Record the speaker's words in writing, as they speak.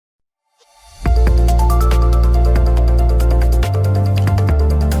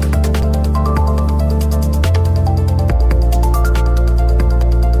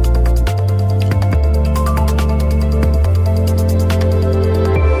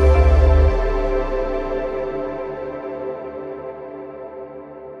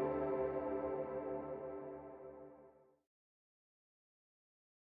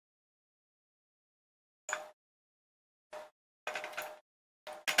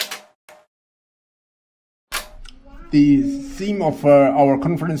The theme of our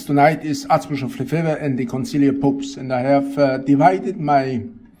conference tonight is Archbishop LeFebvre and the Conciliar Popes, and I have divided my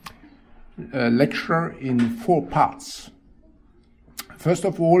lecture in 4 parts. First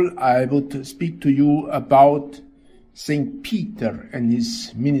of all, I would speak to you about St. Peter and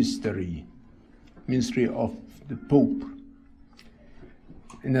his ministry of the Pope.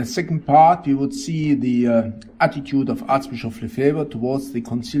 In the second part, we would see the attitude of Archbishop LeFebvre towards the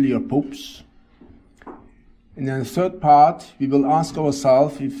Conciliar Popes. In the third part, we will ask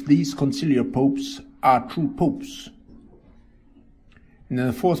ourselves if these Conciliar Popes are true Popes. In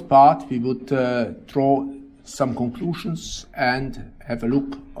the fourth part, we would draw some conclusions and have a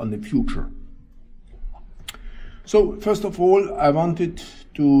look on the future. So, first of all, I wanted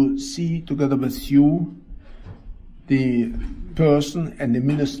to see together with you the person and the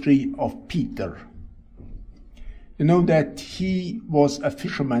ministry of Peter. You know that he was a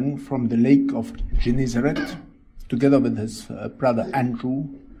fisherman from the lake of Gennesaret, together with his brother Andrew,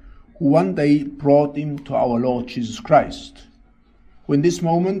 who one day brought him to our Lord Jesus Christ, who in this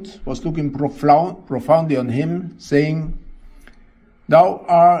moment was looking profoundly on him, saying, "Thou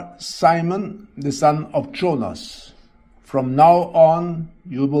art Simon, the son of Jonas. From now on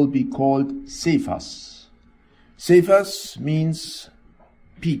you will be called Cephas." Cephas means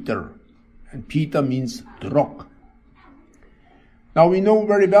Peter, and Peter means the rock. Now we know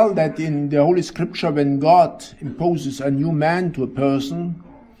very well that in the Holy Scripture, when God imposes a new man to a person,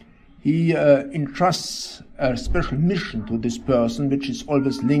 he entrusts a special mission to this person, which is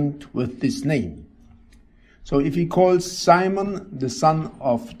always linked with this name. So if he calls Simon, the son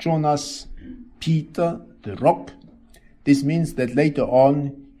of Jonas, Peter, the rock, this means that later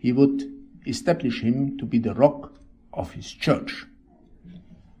on he would establish him to be the rock of his church.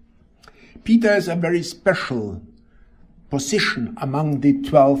 Peter is a very special position among the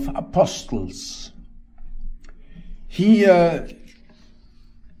 12 apostles. He has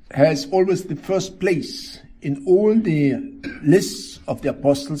always the first place in all the lists of the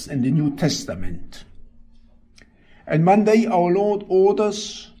apostles in the New Testament. And one day our Lord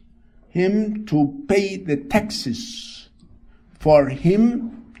orders him to pay the taxes for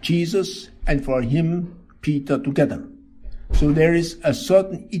him, Jesus, and for him, Peter, together. So there is a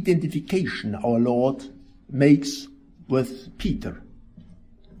certain identification our Lord makes with Peter.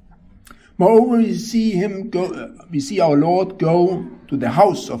 Moreover, we see our Lord go to the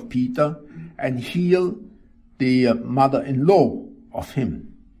house of Peter and heal the mother-in-law of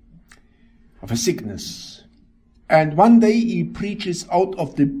him, of a sickness. And one day he preaches out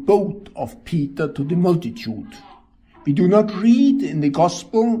of the boat of Peter to the multitude. We do not read in the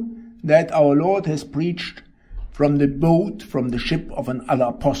gospel that our Lord has preached from the boat, from the ship of another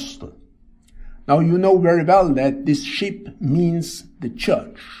apostle. Now you know very well that this ship means the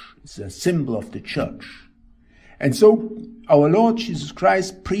church. It's a symbol of the church. And so our Lord Jesus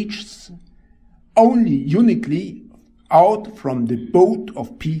Christ preaches only uniquely out from the boat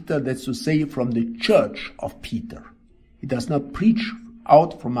of Peter, that's to say from the church of Peter. He does not preach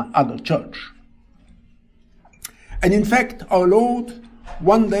out from another church. And in fact, our Lord,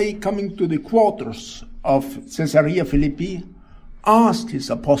 one day coming to the quarters of Caesarea Philippi, asked his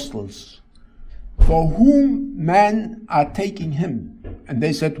apostles, "For whom men are taking him?" And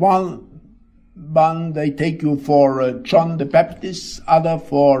they said, "Well, one they take you for John the Baptist, other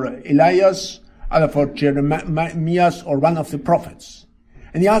for Elias, other for Jeremias or one of the prophets."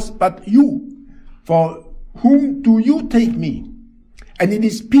 And he asked, "But you, for whom do you take me?" And it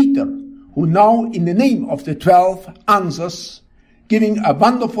is Peter who now in the name of the 12 answers, giving a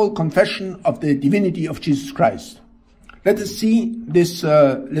wonderful confession of the divinity of Jesus Christ. Let us see this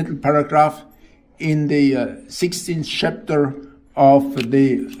little paragraph in the 16th chapter of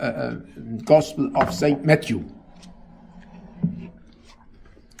the Gospel of St. Matthew.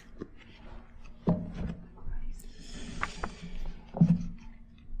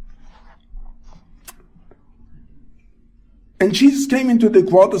 And Jesus came into the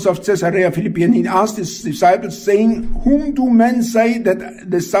quarters of Caesarea Philippi, and he asked his disciples, saying, "Whom do men say that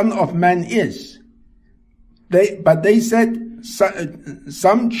the Son of Man is?" But they said,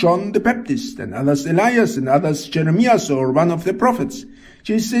 "Some John the Baptist, and others Elias, and others Jeremias, or one of the prophets."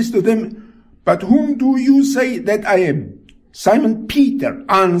 Jesus says to them, "But whom do you say that I am?" Simon Peter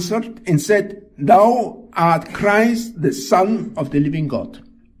answered and said, "Thou art Christ, the Son of the living God."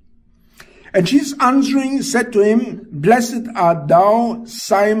 And Jesus answering said to him, "Blessed art thou,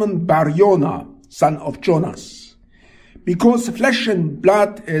 Simon Bar-Jona, son of Jonas, because flesh and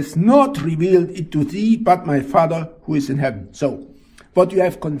blood has not revealed it to thee, but my Father who is in heaven." So, what you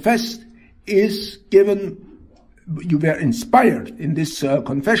have confessed is given, you were inspired in this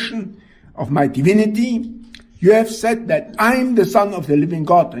confession of my divinity. You have said that I am the Son of the living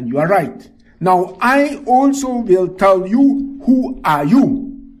God, and you are right. Now I also will tell you who are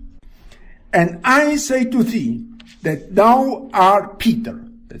you. And I say to thee that thou art Peter,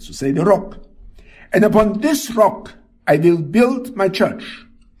 that's to say the rock. And upon this rock I will build my church,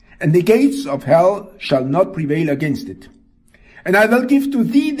 and the gates of hell shall not prevail against it. And I will give to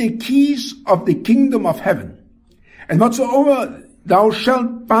thee the keys of the kingdom of heaven. And whatsoever thou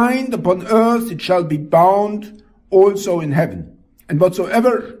shalt bind upon earth, it shall be bound also in heaven. And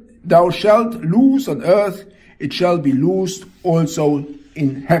whatsoever thou shalt loose on earth, it shall be loosed also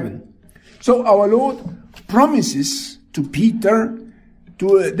in heaven. So our Lord promises to Peter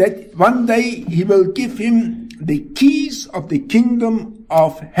that one day he will give him the keys of the kingdom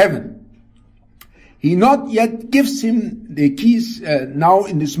of heaven. He not yet gives him the keys now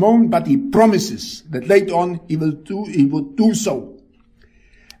in this moment, but he promises that later on he would do so.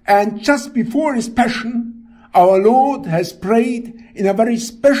 And just before his passion, our Lord has prayed in a very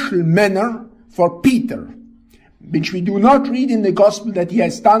special manner for Peter, which we do not read in the gospel that he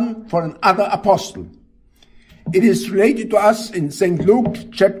has done for another apostle. It is related to us in St. Luke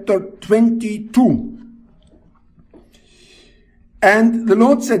chapter 22. And the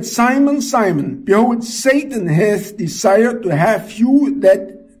Lord said, Simon, Simon, behold, Satan hath desired to have you,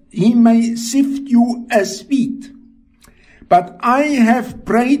 that he may sift you as wheat. But I have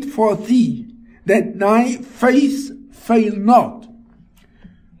prayed for thee, that thy faith fail not.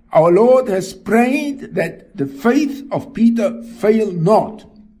 Our Lord has prayed that the faith of Peter fail not.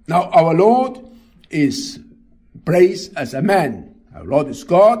 Now our Lord is praised as a man. Our Lord is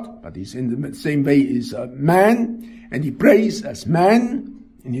God, but he's in the same way is a man. And he prays as man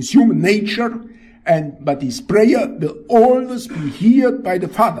in his human nature, but his prayer will always be heard by the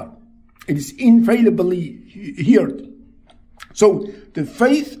Father. It is infallibly heard. So the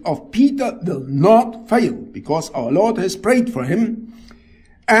faith of Peter will not fail, because our Lord has prayed for him.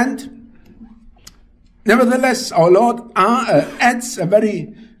 And nevertheless, our Lord adds a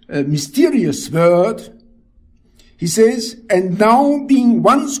very mysterious word. He says, and thou being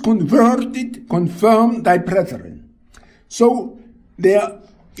once converted, confirm thy brethren. So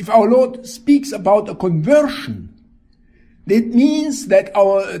if our Lord speaks about a conversion, that means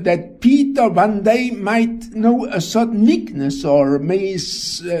that Peter one day might know a certain weakness, or may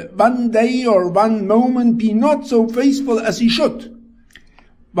one day or one moment be not so faithful as he should.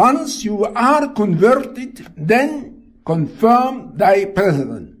 Once you are converted, then confirm thy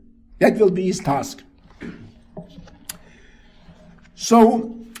brethren. That will be his task.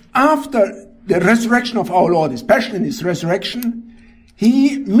 So after the resurrection of our Lord, his passion and his resurrection,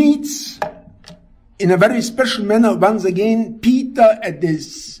 he meets in a very special manner once again Peter at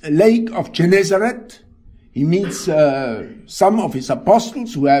this lake of Gennesaret. He meets some of his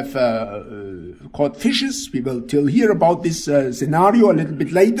apostles who have caught fishes. We will still hear about this scenario a little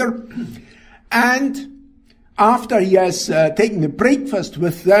bit later. And after he has taken a breakfast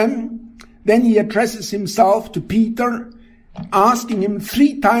with them, then he addresses himself to Peter, asking him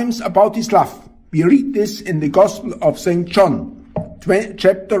 3 times about his love. We read this in the Gospel of St. John,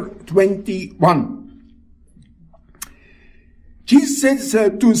 chapter 21. Jesus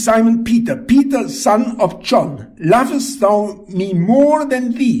says to Simon Peter, Peter, son of John, lovest thou me more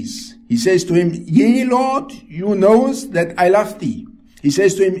than these? He says to him, Yea, Lord, you know that I love thee. He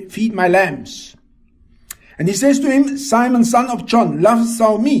says to him, feed my lambs. And he says to him, Simon, son of John, lovest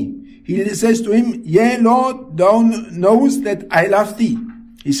thou me? He says to him, Yea, Lord, thou knowest that I love thee.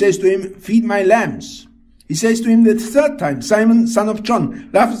 He says to him, feed my lambs. He says to him the 3rd time, Simon, son of John,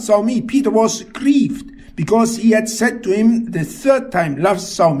 lovest thou me? Peter was grieved because he had said to him the 3rd time,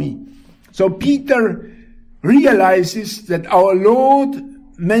 lovest thou me? So Peter realizes that our Lord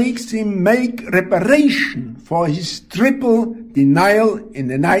makes him make reparation for his triple denial in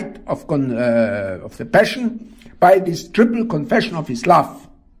the night of the Passion by this triple confession of his love.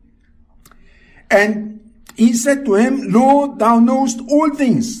 And he said to him, Lord, thou knowest all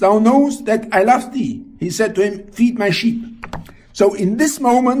things. Thou knowest that I love thee. He said to him, feed my sheep. So in this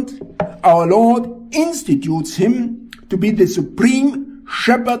moment, our Lord institutes him to be the supreme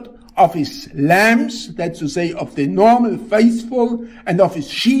shepherd of his lambs, that's to say of the normal faithful, and of his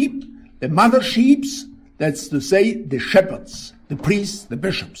sheep, the mother sheeps, that's to say the shepherds, the priests, the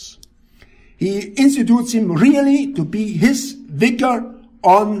bishops. He institutes him really to be his vicar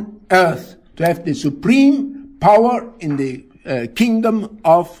on earth, to have the supreme power in the kingdom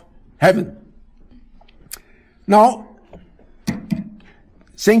of heaven. Now,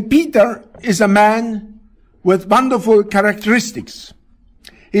 St. Peter is a man with wonderful characteristics.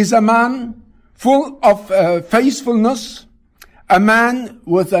 He's a man full of faithfulness, a man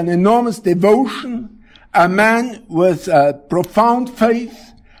with an enormous devotion, a man with profound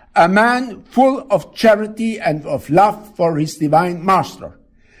faith, a man full of charity and of love for his divine master.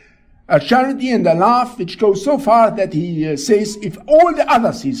 A charity and a love which goes so far that he says, if all the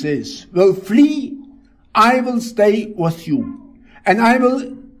others, he says, will flee, I will stay with you. And I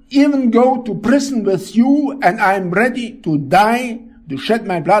will even go to prison with you, and I am ready to die, to shed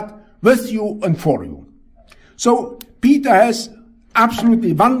my blood with you and for you. So Peter has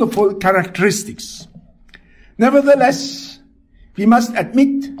absolutely wonderful characteristics. Nevertheless, we must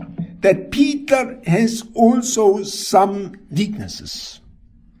admit that Peter has also some weaknesses,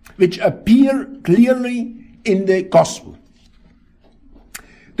 which appear clearly in the gospel.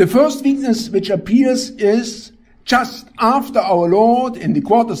 The first weakness which appears is just after our Lord in the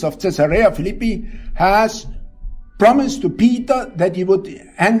quarters of Caesarea Philippi has promised to Peter that he would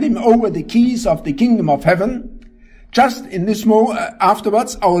hand him over the keys of the kingdom of heaven. Just in this moment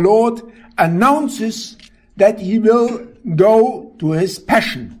afterwards, our Lord announces that he will go to his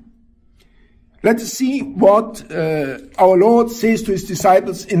passion. Let us see what our Lord says to his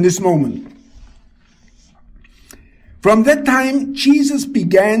disciples in this moment. From that time, Jesus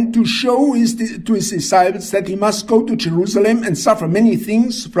began to show to his disciples that he must go to Jerusalem and suffer many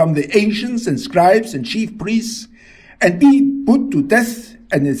things from the ancients and scribes and chief priests, and be put to death,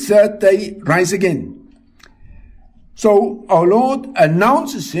 and the third day rise again. So our Lord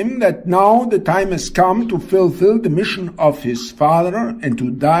announces him that now the time has come to fulfill the mission of his Father and to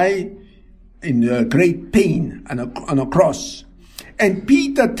die in great pain on a cross. And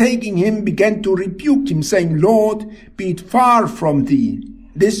Peter, taking him, began to rebuke him, saying, Lord, be it far from thee.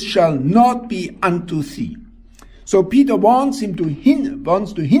 This shall not be unto thee. So Peter wants to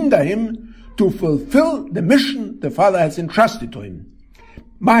hinder him to fulfill the mission the Father has entrusted to him.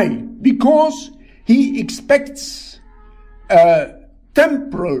 Why? Because he expects a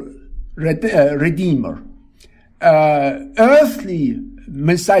temporal redeemer, earthly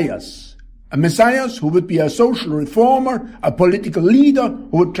messiahs. A Messiah who would be a social reformer, a political leader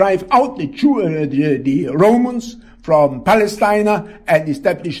who would drive out the Romans from Palestine and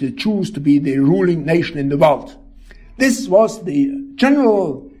establish the Jews to be the ruling nation in the world. This was the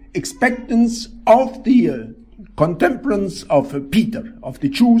general expectance of the contemporaries of Peter, of the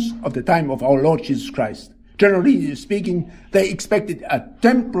Jews of the time of our Lord Jesus Christ. Generally speaking, they expected a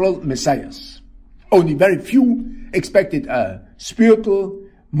temporal Messiah. Only very few expected a spiritual,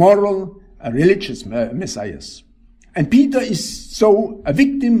 moral, a religious Messiah. And Peter is so a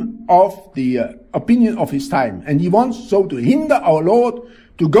victim of the opinion of his time, and he wants so to hinder our Lord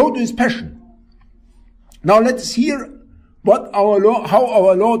to go to his passion. Now let us hear how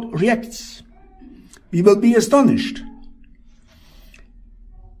our Lord reacts. We will be astonished.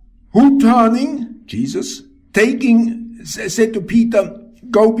 Who turning, Jesus, said to Peter,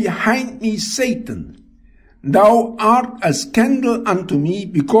 Go behind me, Satan. Thou art a scandal unto me,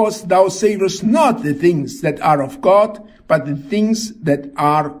 because thou savorest not the things that are of God, but the things that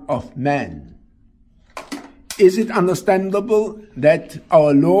are of man. Is it understandable that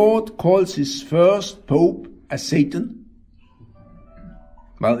our Lord calls his first Pope a Satan?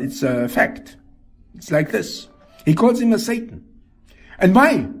 Well, it's a fact. It's like this. He calls him a Satan. And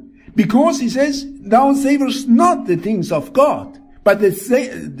why? Because he says, thou savorest not the things of God, but thou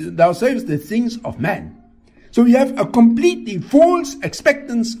savorest the things of man. So we have a completely false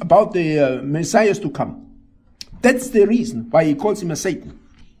expectance about the Messiah to come. That's the reason why he calls him a Satan.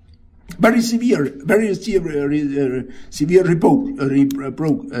 Very severe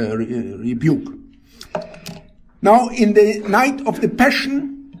rebuke. Now, in the night of the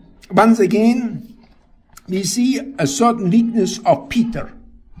Passion, once again, we see a certain weakness of Peter.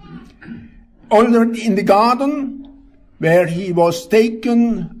 Already in the garden, where he was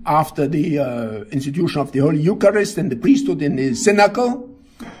taken after the institution of the Holy Eucharist and the priesthood in the cenacle,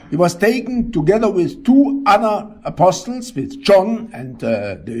 he was taken together with two other apostles, with John and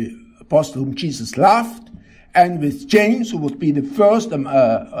the apostle whom Jesus loved, and with James, who would be the first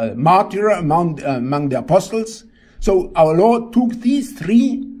martyr among the apostles. So our Lord took these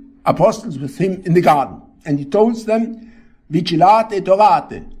three apostles with him in the garden, and he told them, Vigilate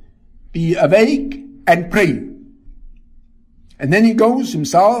orate, be awake and pray. And then he goes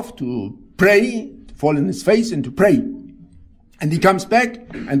himself to pray, to fall on his face and to pray. And he comes back,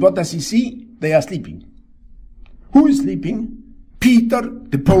 and what does he see? They are sleeping. Who is sleeping? Peter,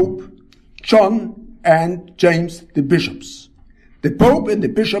 the Pope, John, and James, the bishops. The Pope and the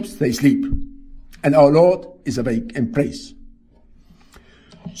bishops, they sleep. And our Lord is awake and prays.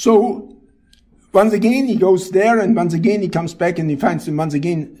 So, once again he goes there, and once again he comes back, and he finds them once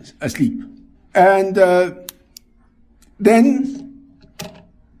again asleep. And then,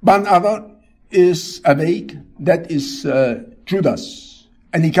 one other, is awake, that is Judas.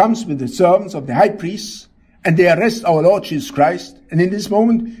 And he comes with the servants of the high priest, and they arrest our Lord Jesus Christ. And in this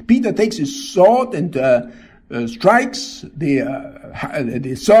moment, Peter takes his sword and strikes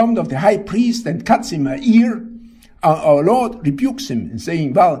the servant of the high priest and cuts him an ear. Our Lord rebukes him and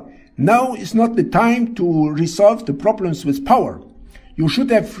saying, well, now is not the time to resolve the problems with power. You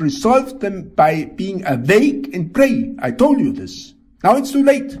should have resolved them by being awake and pray. I told you this. Now it's too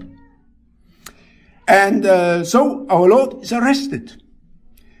late. And so our Lord is arrested.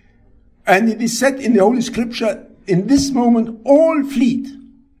 And it is said in the Holy Scripture, in this moment all fled.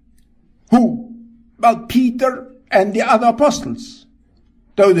 Who? Well, Peter and the other apostles.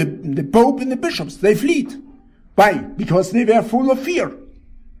 Though the Pope and the bishops, they fled. Why? Because they were full of fear.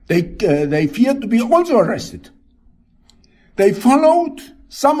 They feared to be also arrested. They followed,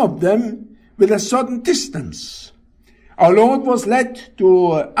 some of them, with a certain distance. Our Lord was led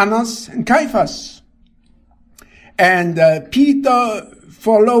to Annas and Caiaphas. And Peter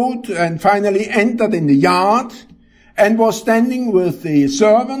followed and finally entered in the yard and was standing with the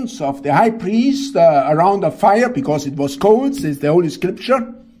servants of the high priest around a fire because it was cold, says the Holy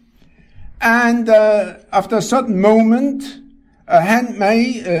Scripture. And after a certain moment, a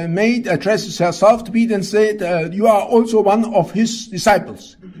handmaid addresses herself to Peter and said, you are also one of his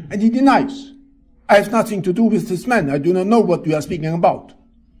disciples. And he denies. I have nothing to do with this man. I do not know what you are speaking about.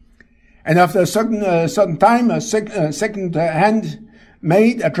 And after a certain time, a second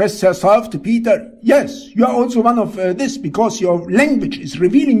handmaid addresses herself to Peter. Yes, you are also one of this, because your language is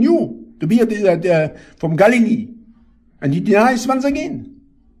revealing you to be from Galilee. And he denies once again.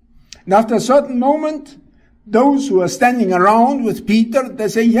 And after a certain moment, those who are standing around with Peter, they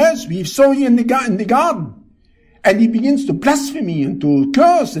say, yes, we saw you in the garden. And he begins to blaspheme and to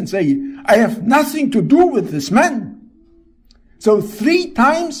curse and say, I have nothing to do with this man. So 3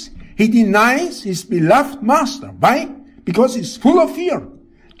 times he denies his beloved master. Why? Because he's full of fear.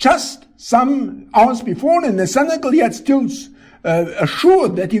 Just some hours before in the synagogue, he had still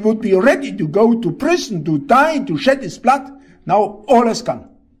assured that he would be ready to go to prison, to die, to shed his blood. Now all has gone.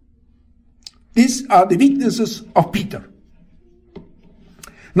 These are the weaknesses of Peter.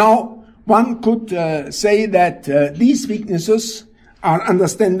 Now, one could say that these weaknesses are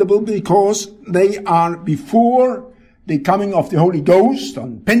understandable because they are before the coming of the Holy Ghost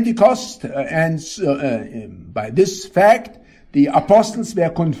on Pentecost, and by this fact, the apostles were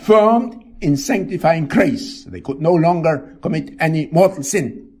confirmed in sanctifying grace. They could no longer commit any mortal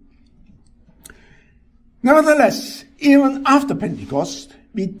sin. Nevertheless, even after Pentecost,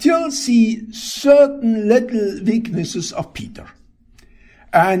 we still see certain little weaknesses of Peter.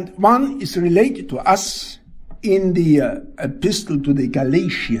 And one is related to us in the epistle to the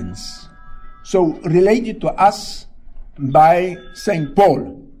Galatians. So related to us by St.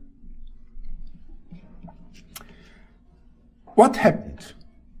 Paul. What happened?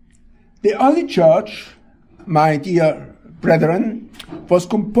 The early church, my dear brethren, was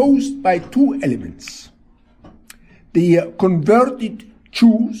composed by 2 elements. The converted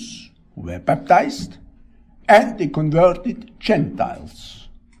Jews who were baptized, and the converted Gentiles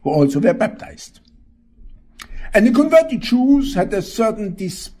who also were baptized. And the converted Jews had a certain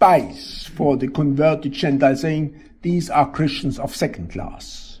despise for the converted Gentiles, saying, these are Christians of second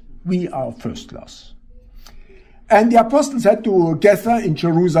class. We are first class. And the apostles had to gather in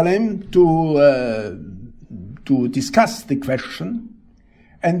Jerusalem to discuss the question,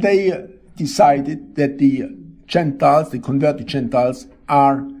 and they decided that the Gentiles, the converted Gentiles,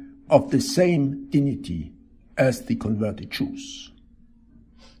 are of the same dignity as the converted Jews.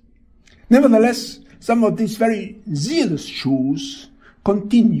 Nevertheless, some of these very zealous Jews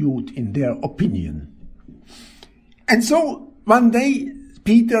continued in their opinion. And so one day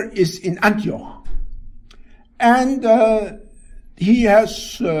Peter is in Antioch, and he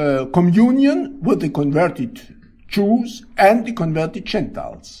has communion with the converted Jews and the converted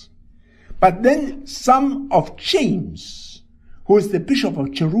Gentiles. But then some of James, who is the Bishop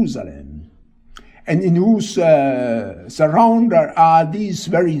of Jerusalem, and in whose surrounder are these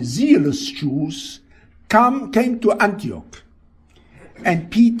very zealous Jews, came to Antioch.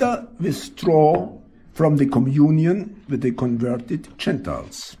 And Peter withdrew from the communion with the converted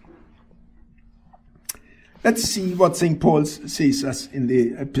Gentiles. Let's see what St. Paul says us in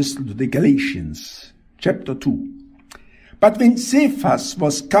the epistle to the Galatians, chapter 2. But when Cephas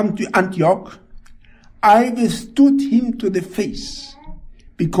was come to Antioch, I withstood him to the face,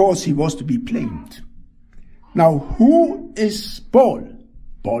 because he was to be blamed. Now, who is Paul?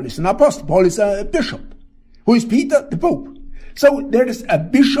 Paul is an apostle. Paul is a bishop. Who is Peter? The Pope. So there is a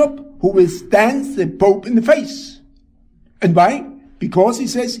bishop who withstands the Pope in the face. And why? Because he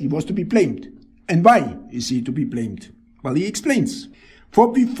says he was to be blamed. And why is he to be blamed? Well, he explains. For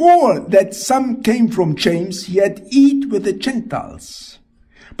before that some came from James, he had eat with the Gentiles.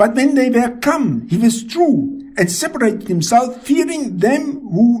 But when they were come, he withdrew and separated himself, fearing them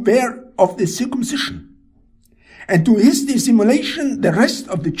who were of the circumcision. And to his dissimulation the rest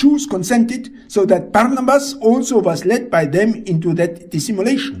of the Jews consented, so that Barnabas also was led by them into that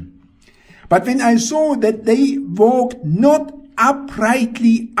dissimulation. But when I saw that they walked not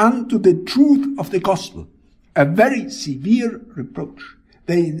uprightly unto the truth of the gospel, a very severe reproach.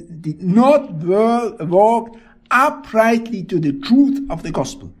 They did not walk uprightly to the truth of the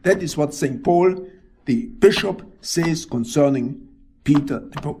gospel. That is what St. Paul, the bishop, says concerning Peter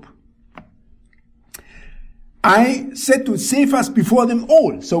the Pope. I said to Cephas before them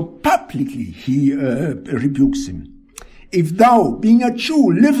all, so publicly he rebukes him. If thou, being a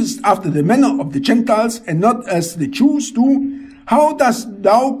Jew, livest after the manner of the Gentiles, and not as the Jews do, how dost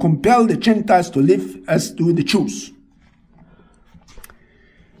thou compel the Gentiles to live as do the Jews?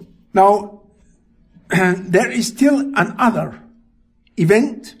 Now, there is still another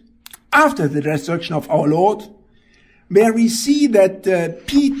event after the resurrection of our Lord, where we see that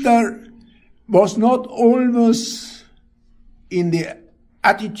Peter was not always in the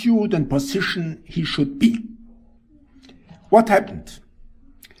attitude and position he should be. What happened?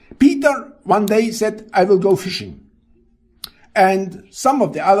 Peter one day said, I will go fishing. And some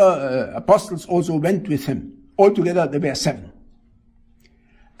of the other apostles also went with him. Altogether there were 7.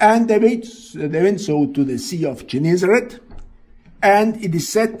 And they went so to the Sea of Gennesaret. And it is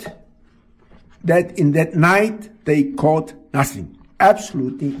said that in that night they caught nothing.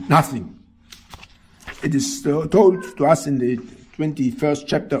 Absolutely nothing. It is told to us in the 21st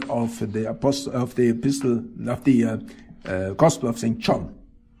chapter of the Gospel of St. John.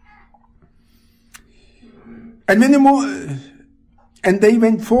 And they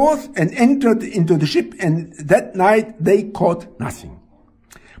went forth and entered into the ship, and that night they caught nothing.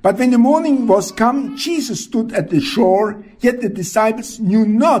 But when the morning was come, Jesus stood at the shore, yet the disciples knew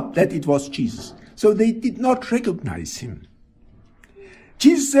not that it was Jesus. So they did not recognize him.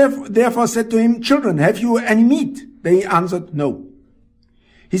 Jesus therefore said to him, Children, have you any meat? They answered, No.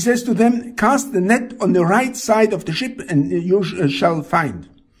 He says to them, Cast the net on the right side of the ship, and you shall find.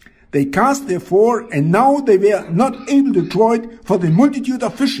 They cast therefore, and now they were not able to draw it for the multitude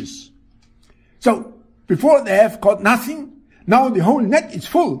of fishes. So, before they have caught nothing, now the whole net is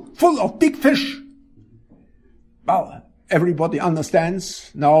full of big fish. Well, everybody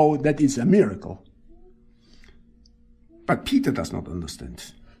understands now that is a miracle. But Peter does not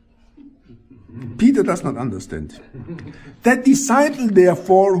understand. Peter does not understand. That disciple,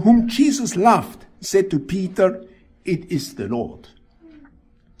 therefore, whom Jesus loved, said to Peter, It is the Lord.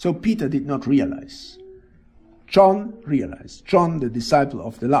 So Peter did not realize. John realized. John, the disciple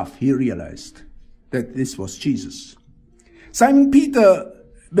of the love, he realized that this was Jesus. Simon Peter,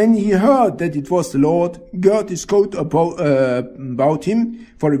 when he heard that it was the Lord, girded his coat about him,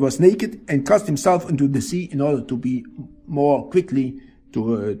 for he was naked, and cast himself into the sea in order to be more quickly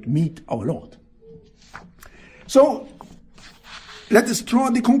to meet our Lord. So, let us draw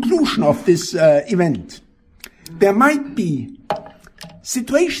the conclusion of this event. There might be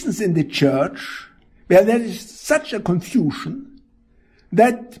situations in the church where there is such a confusion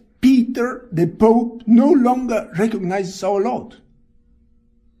that Peter, the Pope, no longer recognizes our Lord.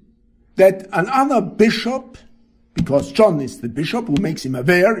 That another bishop, because John is the bishop who makes him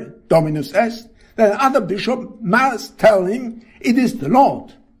aware, Dominus est, that another bishop must tell him, it is the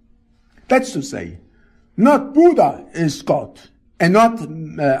Lord. That's to say, not Buddha is God, and not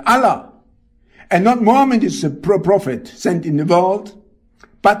Allah, and not Muhammad is a prophet sent in the world,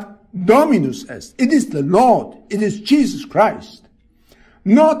 but Dominus est. It is the Lord. It is Jesus Christ.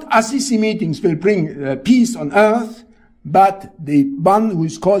 Not Assisi meetings will bring peace on earth, but the one who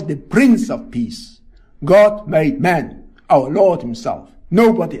is called the Prince of Peace. God made man, our Lord himself,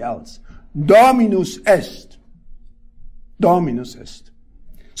 nobody else. Dominus est. Dominus est.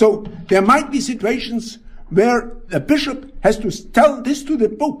 So there might be situations where a bishop has to tell this to the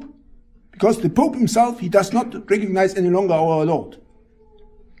Pope, because the Pope himself, he does not recognize any longer our Lord.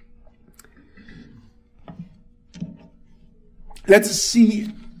 Let us see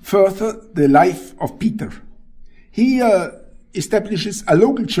further the life of Peter. He establishes a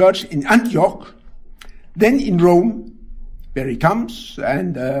local church in Antioch, then in Rome, where he comes,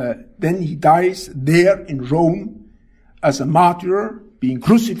 and then he dies there in Rome as a martyr, being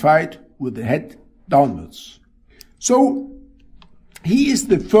crucified with the head downwards. So, he is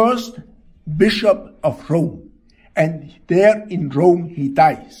the first bishop of Rome, and there in Rome he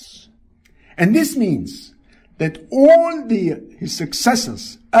dies. And this means that all his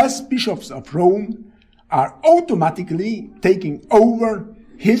successors as bishops of Rome are automatically taking over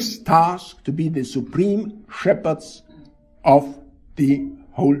his task to be the supreme shepherds of the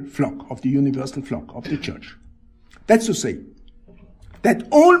whole flock, of the universal flock of the church. That's to say, that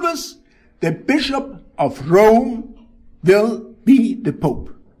always the bishop of Rome will be the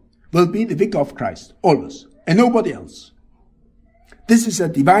pope, will be the vicar of Christ, always, and nobody else. This is a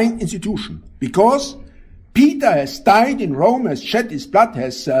divine institution, because Peter has died in Rome, has shed his blood,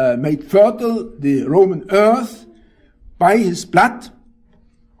 has made fertile the Roman earth by his blood,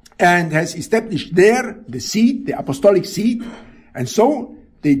 and has established there the seat, the apostolic seat. And so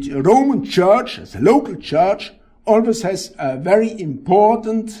the Roman church, as a local church, always has a very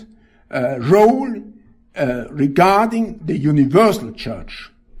important role regarding the universal church.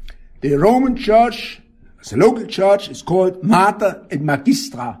 The Roman church, as a local church, is called Mater et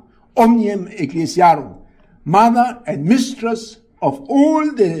Magistra Omnium Ecclesiarum, mother and mistress of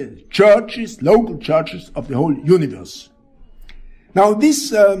all the churches, local churches of the whole universe. Now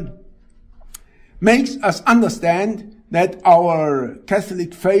this makes us understand that our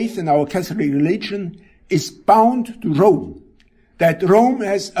Catholic faith and our Catholic religion is bound to Rome, that Rome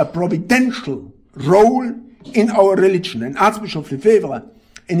has a providential role in our religion. And Archbishop LeFebvre,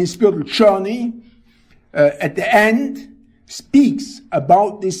 in his spiritual journey, at the end, speaks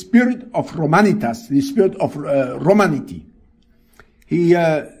about the spirit of Romanitas, the spirit of Romanity. He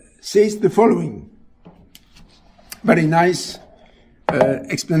says the following, very nice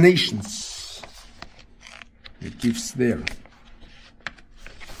explanations it gives there.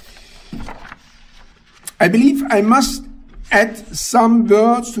 I believe I must add some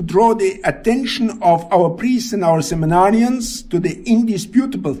words to draw the attention of our priests and our seminarians to the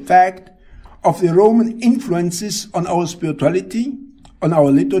indisputable fact of the Roman influences on our spirituality, on our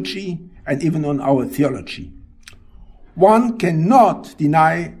liturgy, and even on our theology. One cannot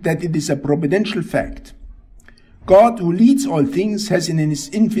deny that it is a providential fact. God, who leads all things, has in his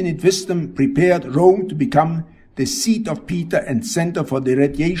infinite wisdom prepared Rome to become the seat of Peter and center for the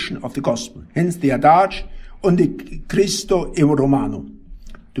radiation of the gospel. Hence the adage, unde Christo e Romano.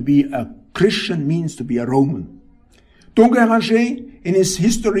 To be a Christian means to be a Roman. D'Ongaranger, in his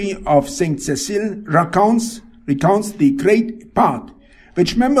history of Saint Cecile, recounts the great part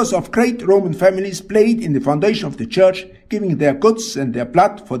which members of great Roman families played in the foundation of the church, giving their goods and their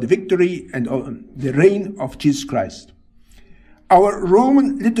blood for the victory and the reign of Jesus Christ. Our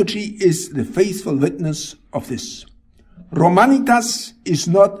Roman liturgy is the faithful witness of this. Romanitas is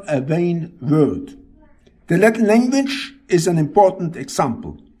not a vain word. The Latin language is an important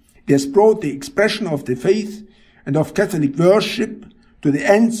example. It has brought the expression of the faith and of Catholic worship to the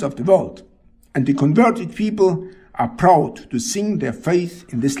ends of the world, and the converted people are proud to sing their faith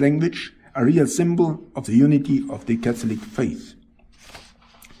in this language, a real symbol of the unity of the Catholic faith.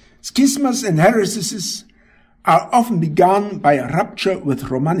 Schismas and heresies are often begun by a rupture with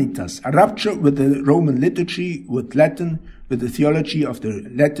Romanitas, a rupture with the Roman liturgy, with Latin, with the theology of the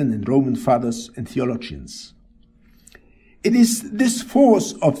Latin and Roman fathers and theologians. It is this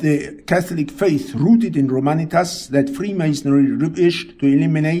force of the Catholic faith rooted in Romanitas that Freemasonry wished to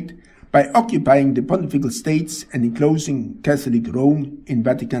eliminate by occupying the pontifical states and enclosing Catholic Rome in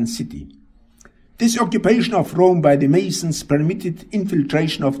Vatican City. This occupation of Rome by the Masons permitted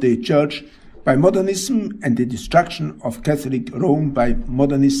infiltration of the Church by modernism and the destruction of Catholic Rome by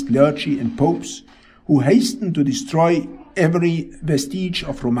modernist clergy and popes who hastened to destroy every vestige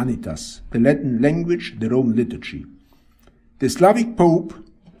of Romanitas, the Latin language, the Roman liturgy. The Slavic Pope,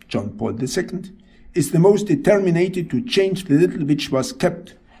 John Paul II, is the most determined to change the little which was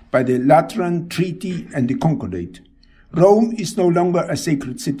kept by the Lateran Treaty and the Concordat. Rome is no longer a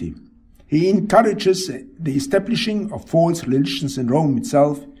sacred city. He encourages the establishing of false religions in Rome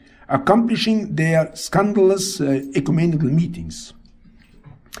itself, accomplishing their scandalous ecumenical meetings.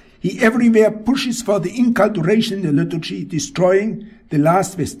 He everywhere pushes for the inculturation in the liturgy, destroying the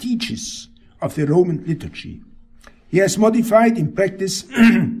last vestiges of the Roman liturgy. He has modified in practice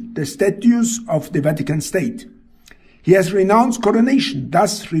the statutes of the Vatican State. He has renounced coronation,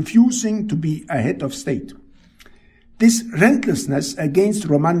 thus refusing to be a head of state. This relentlessness against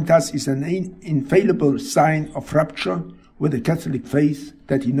Romanitas is an infallible sign of rupture with the Catholic faith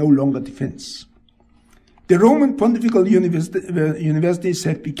that he no longer defends. The Roman pontifical universities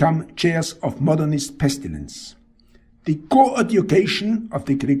have become chairs of modernist pestilence. The co-education of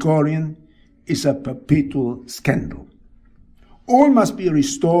the Gregorian is a perpetual scandal. All must be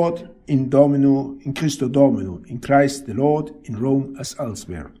restored in Domino, in Christo Domino, in Christ the Lord, in Rome as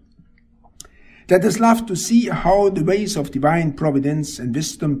elsewhere. Let us love to see how the ways of divine providence and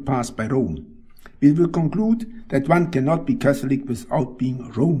wisdom pass by Rome. We will conclude that one cannot be Catholic without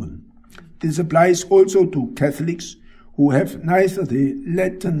being Roman. This applies also to Catholics who have neither the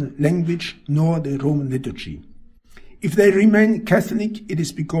Latin language nor the Roman liturgy. If they remain Catholic, it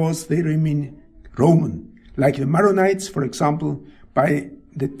is because they remain Roman, like the Maronites, for example, by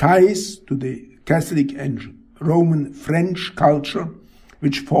the ties to the Catholic and Roman French culture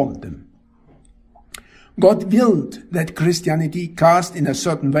which formed them. God willed that Christianity, cast in a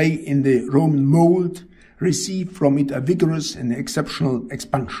certain way in the Roman mold, receive from it a vigorous and exceptional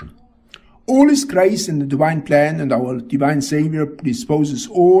expansion. All is grace in the divine plan, and our divine Saviour disposes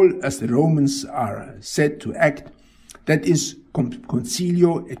all as the Romans are said to act, that is,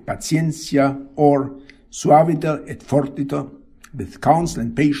 concilio et patientia, or suaviter et fortiter, with counsel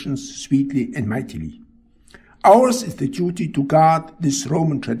and patience, sweetly and mightily. Ours is the duty to guard this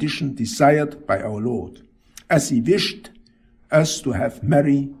Roman tradition desired by our Lord, as he wished us to have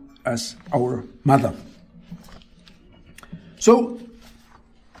Mary as our mother. So,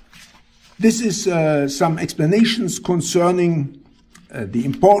 this is some explanations concerning the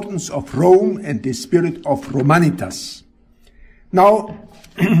importance of Rome and the spirit of Romanitas. Now,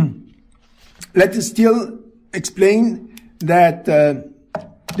 let us still explain that the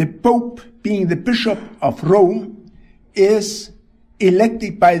Pope, being the Bishop of Rome, is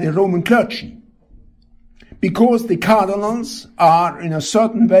elected by the Roman clergy, because the cardinals are, in a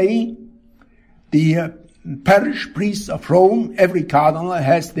certain way, the parish priests of Rome. Every cardinal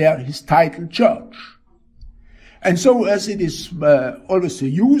has there his title church. And so, as it is always the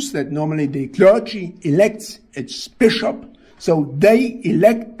use that normally the clergy elects its bishop, so they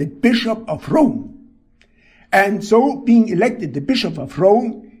elect the Bishop of Rome. And so, being elected the Bishop of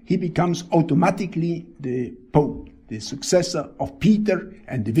Rome, he becomes automatically the Pope, the successor of Peter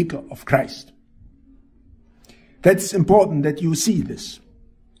and the Vicar of Christ. That's important that you see this.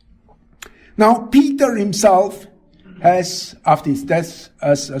 Now, Peter himself has, after his death,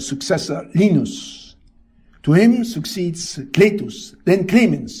 as a successor Linus. To him succeeds Cletus, then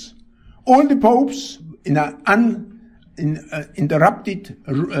Clemens. All the popes in an uninterrupted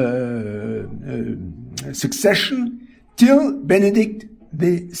succession till Benedict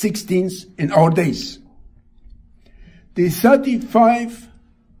the 16th in our days. The 35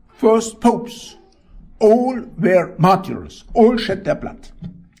 first popes all were martyrs, all shed their blood.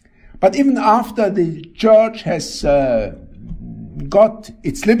 But even after the Church has got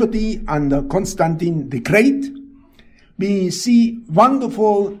its liberty under Constantine the Great, we see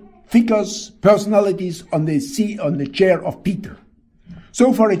wonderful figures, personalities on the chair of Peter.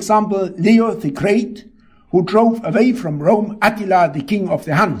 So, for example, Leo the Great, who drove away from Rome Attila, the king of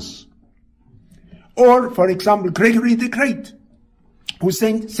the Huns. Or, for example, Gregory the Great, who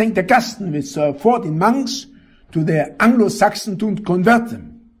sent St. Augustine with 14 monks to the Anglo-Saxon to convert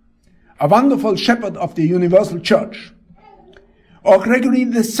them. A wonderful shepherd of the universal church. Or Gregory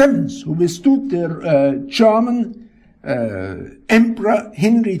VII, who withstood the German Emperor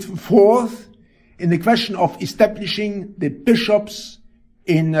Henry IV in the question of establishing the bishops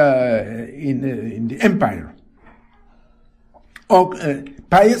in the empire. Or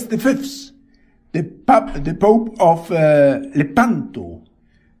Pius V, the Pope of Lepanto,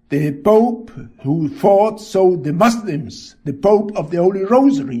 the Pope who fought so the Muslims, the Pope of the Holy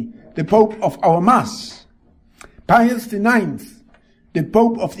Rosary, the Pope of our Mass. Pius IX, the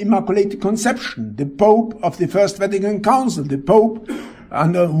Pope of the Immaculate Conception, the Pope of the First Vatican Council, the Pope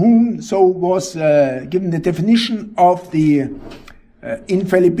under whom so was given the definition of the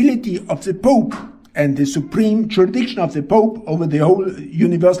infallibility of the Pope and the supreme jurisdiction of the Pope over the whole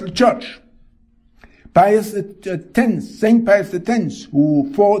universal church. Pius X, Saint Pius X,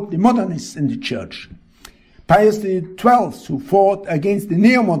 who fought the modernists in the church. Pius XII, who fought against the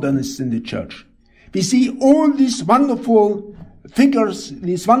neo-modernists in the church. We see all these wonderful figures,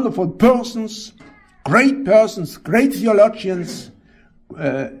 these wonderful persons, great theologians,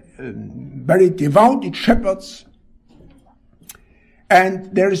 very devoted shepherds.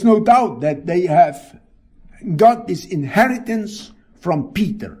 And there is no doubt that they have got this inheritance from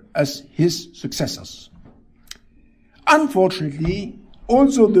Peter as his successors. Unfortunately,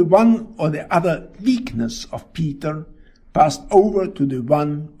 also the one or the other weakness of Peter passed over to the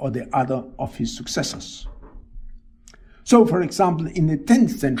one or the other of his successors. So, for example, in the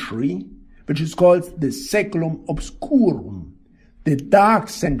 10th century, which is called the Saeculum Obscurum, the dark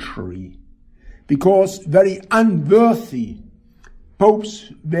century, because very unworthy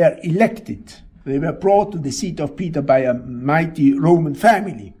popes were elected. They were brought to the seat of Peter by a mighty Roman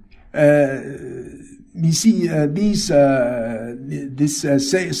family. We see this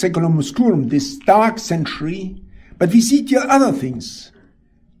Saeculum Obscurum, this dark century, but we see here other things.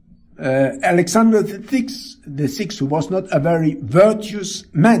 Alexander VI, who was not a very virtuous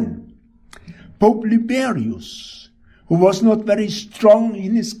man. Pope Liberius, who was not very strong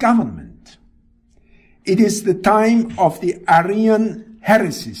in his government. It is the time of the Arian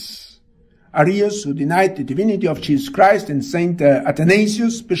heresies. Arius, who denied the divinity of Jesus Christ, and Saint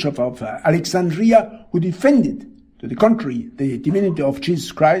Athanasius, Bishop of Alexandria, who defended, to the contrary, the divinity of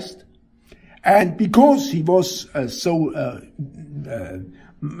Jesus Christ. And because he was so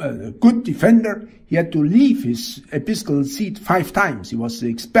good defender, he had to leave his episcopal seat 5 times. He was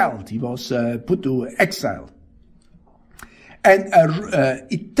expelled. He was put to exile. And an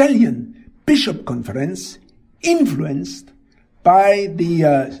Italian bishop conference, influenced by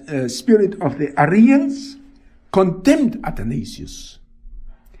the spirit of the Arians, condemned Athanasius.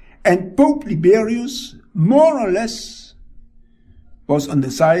 And Pope Liberius, more or less, was on the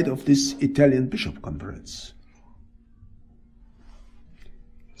side of this Italian bishop conference.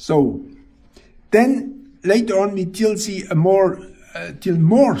 So, then later on we see a more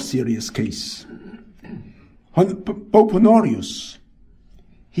serious case. Pope Honorius,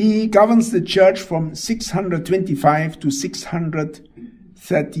 he governs the church from 625 to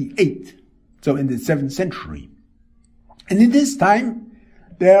 638, so in the 7th century. And in this time,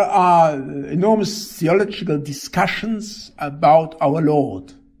 there are enormous theological discussions about our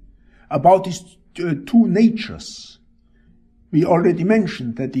Lord, about his 2 natures. We already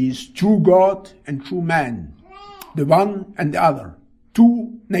mentioned that he is true God and true man, the one and the other,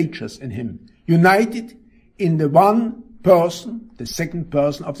 2 natures in him, united in the one person, the second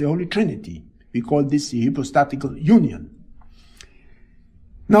person of the Holy Trinity. We call this the hypostatical union.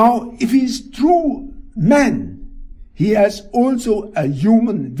 Now, if he is true man, he has also a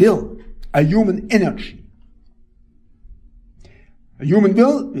human will, a human energy. A human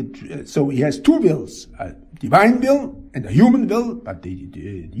will, so he has 2 wills, a divine will and a human will, but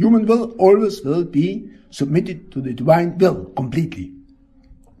the human will always will be submitted to the divine will completely.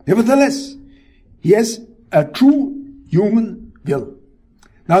 Nevertheless, he has a true human will.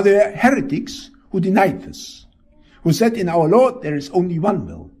 Now there are heretics who denied this, who said in our Lord there is only one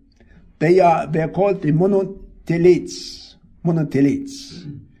will. They are called the monoteletes.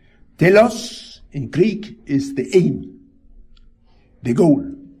 Telos in Greek is the aim, the goal.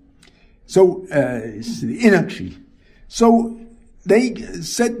 So it's the energy. So they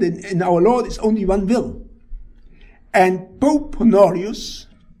said that in our Lord is only one will. And Pope Honorius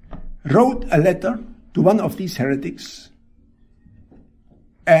wrote a letter to one of these heretics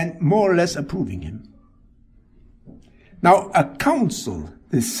and more or less approving him. Now a council,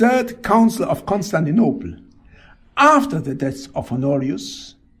 the 3rd Council of Constantinople, after the death of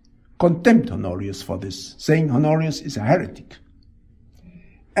Honorius, condemned Honorius for this, saying Honorius is a heretic,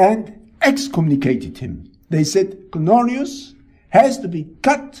 and excommunicated him. They said Honorius has to be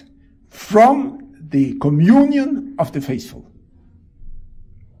cut from the communion of the faithful.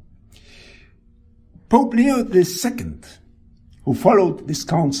 Pope Leo II, who followed this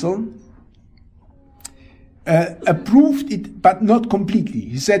council, approved it, but not completely.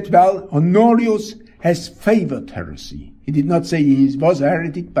 He said, well, Honorius has favored heresy. He did not say he was a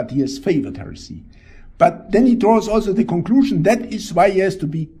heretic, but he has favored heresy. But then he draws also the conclusion that is why he has to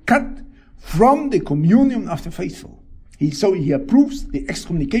be cut from the communion of the faithful. So he approves the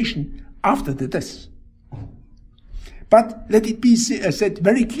excommunication after the death. But let it be said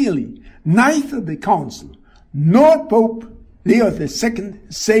very clearly, neither the council nor Pope Leo II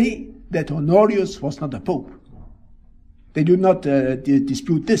say that Honorius was not a pope. They do not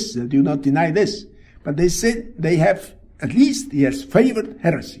dispute this, they do not deny this, but they said they have, at least he has favored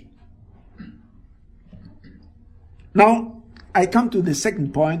heresy. Now, I come to the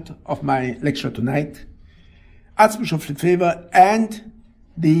second point of my lecture tonight, Archbishop LeFebvre and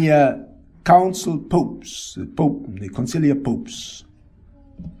the council popes, the conciliar popes.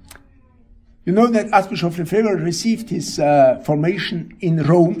 You know that Archbishop LeFebvre received his formation in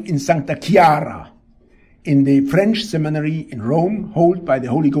Rome, in Sancta Chiara, in the French seminary in Rome, held by the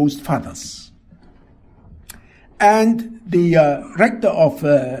Holy Ghost Fathers. And the rector of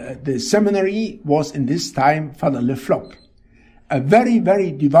the seminary was in this time Father LeFebvre, a very,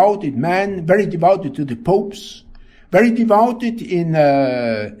 very devoted man, very devoted to the popes, very devoted in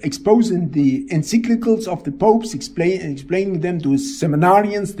exposing the encyclicals of the popes, explaining them to his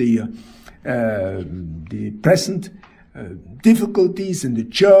seminarians, the present difficulties in the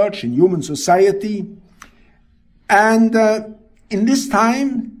church, in human society. And in this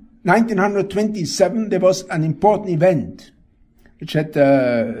time, 1927, there was an important event which had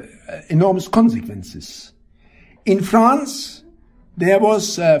enormous consequences. In France, there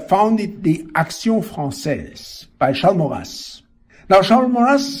was founded the Action Française by Charles Maurras. Now, Charles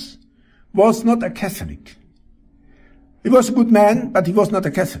Maurras was not a Catholic. He was a good man, but he was not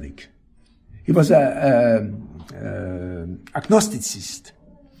a Catholic. He was an agnosticist.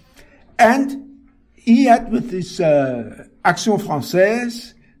 And he had with this Action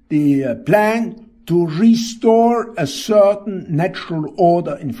Française the plan to restore a certain natural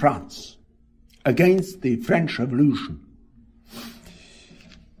order in France against the French Revolution.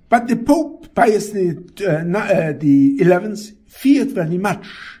 But the Pope, Pius XI, feared very much,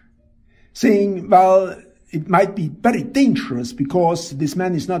 saying, well, it might be very dangerous because this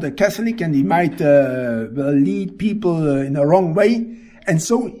man is not a Catholic and he might lead people in a wrong way. And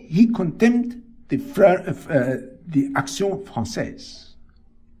so he condemned the Action Française.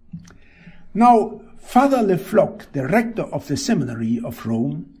 Now, Father LeFebvre, the rector of the seminary of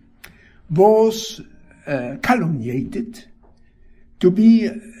Rome, was calumniated to be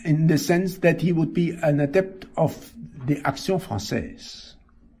in the sense that he would be an adept of the Action Française.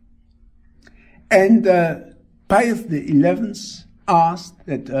 And Pius XI asked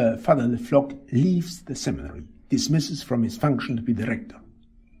that Father LeFebvre leaves the seminary, dismisses from his function to be the rector.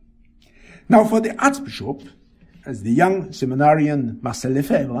 Now for the Archbishop, as the young seminarian Marcel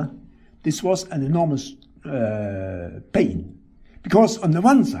LeFebvre, this was an enormous pain, because on the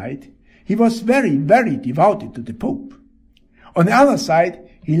one side, he was very, very devoted to the Pope. On the other side,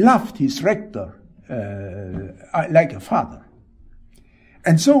 he loved his rector like a father.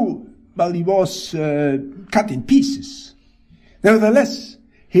 And so, well, he was cut in pieces. Nevertheless,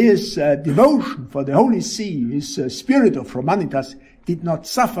 his devotion for the Holy See, his spirit of Romanitas, did not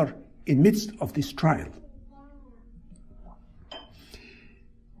suffer in midst of this trial.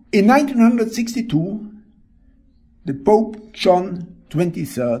 In 1962, the Pope John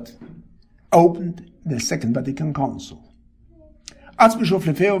XXIII opened the Second Vatican Council. Archbishop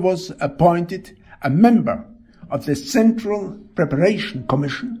LeFebvre was appointed a member of the Central Preparation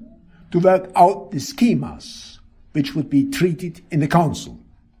Commission to work out the schemas which would be treated in the Council.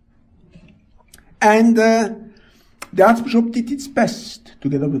 And the Archbishop did its best,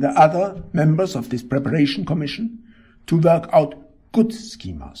 together with the other members of this Preparation Commission, to work out good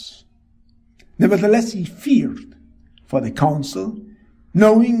schemas. Nevertheless, he feared for the Council,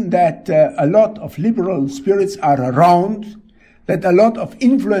 knowing that a lot of liberal spirits are around, that a lot of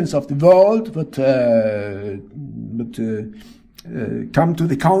influence of the world would come to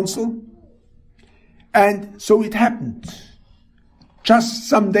the Council. And so it happened. Just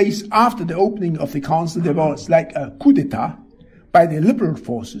some days after the opening of the Council, there was like a coup d'etat by the liberal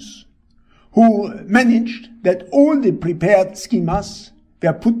forces, who managed that all the prepared schemas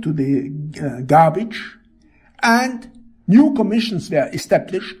were put to the garbage, and new commissions were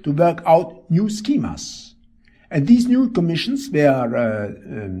established to work out new schemas. And these new commissions were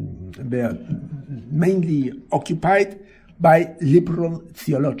mainly occupied by liberal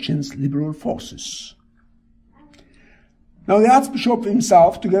theologians, liberal forces. Now the Archbishop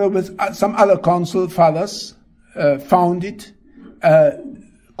himself, together with some other council fathers, founded a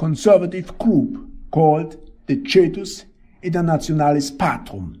conservative group called the Cetus Internationalis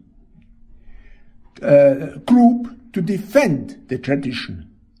Patrum, a group to defend the tradition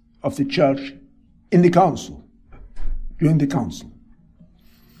of the Church in the Council, during the Council.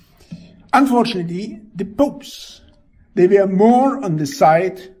 Unfortunately, the popes, they were more on the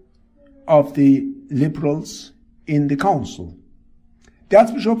side of the liberals in the Council. The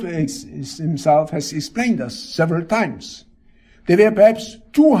Archbishop himself has explained us several times. There were perhaps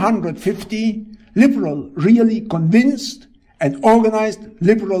 250 liberal, really convinced and organized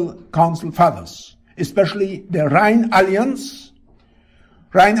liberal council fathers, especially the Rhine Alliance.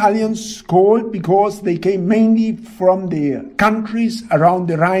 Rhine Alliance called because they came mainly from the countries around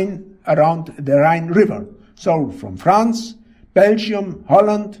the Rhine River. So from France, Belgium,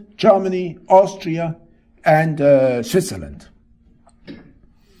 Holland, Germany, Austria, and Switzerland.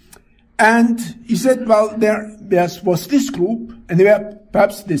 And he said, well, there was this group, and there were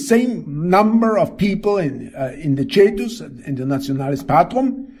perhaps the same number of people in the Cetus, in the Nationalis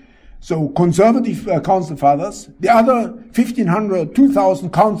Patrum, so conservative council fathers. The other 1,500,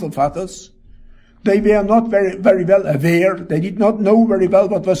 2,000 council fathers, they were not very well aware. They did not know very well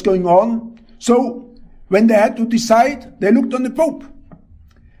what was going on. So when they had to decide, they looked on the Pope,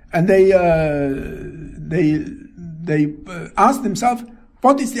 and they asked themselves,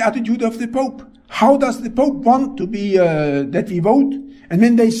 what is the attitude of the Pope? How does the Pope want to be that we vote? And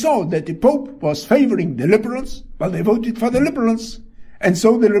when they saw that the Pope was favoring the liberals, well, they voted for the liberals. And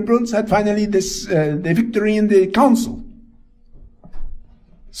so the liberals had finally the victory in the Council.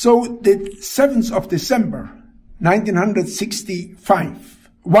 So the 7th of December, 1965,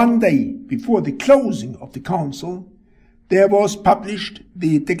 one day before the closing of the Council, there was published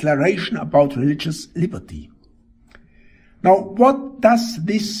the Declaration about Religious Liberty. Now, what does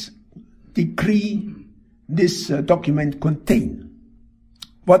this decree, this document contain?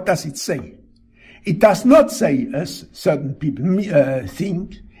 What does it say? It does not say, as certain people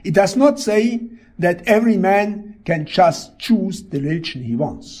think, it does not say that every man can just choose the religion he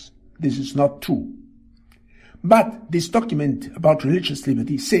wants. This is not true. But this document about religious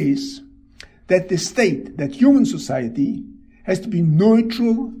liberty says that the state, that human society, has to be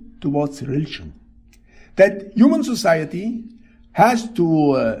neutral towards religion. That human society has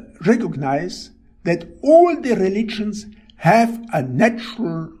to recognize that all the religions have a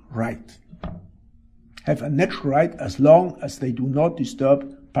natural right. Have a natural right as long as they do not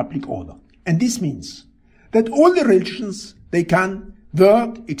disturb public order. And this means that all the religions, they can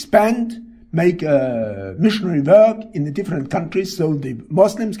work, expand, make missionary work in the different countries, so the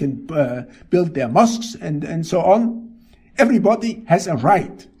Muslims can build their mosques and so on. Everybody has a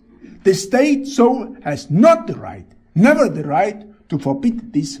right. The state so has not the right, never the right, to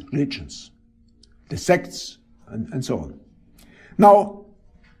forbid these religions, the sects and so on. Now,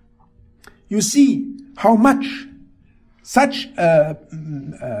 you see how much such a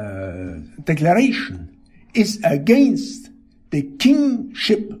declaration is against the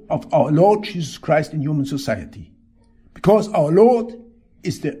kingship of our Lord Jesus Christ in human society. Because our Lord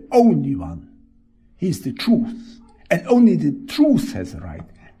is the only one. He is the truth. And only the truth has a right.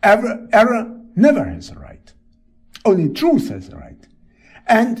 Error never has a right. Only truth has a right.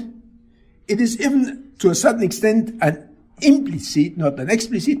 And it is even to a certain extent an implicit, not an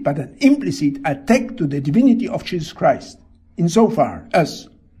explicit, but an implicit attack to the divinity of Jesus Christ, insofar as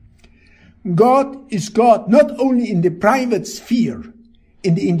God is God not only in the private sphere,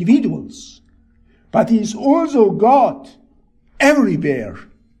 in the individuals, but He is also God everywhere,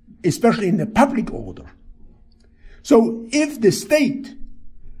 especially in the public order. So if the state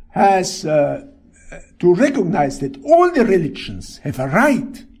has to recognize that all the religions have a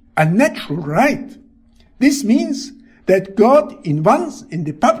right, a natural right, this means that God in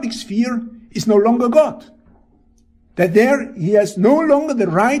the public sphere is no longer God. That there he has no longer the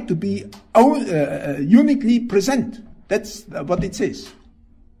right to be uniquely present. That's what it says.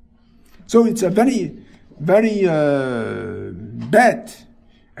 So it's a very, very bad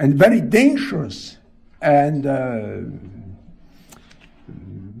and very dangerous and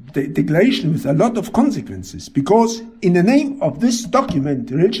declaration with a lot of consequences, because in the name of this document,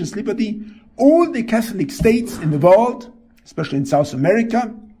 religious liberty, all the Catholic states in the world, especially in South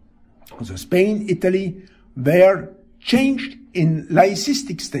America, also Spain, Italy, were changed in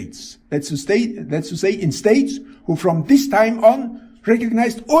laicistic states. That's to say, in states who from this time on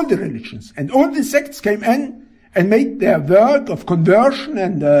recognized all the religions, and all the sects came in and made their work of conversion,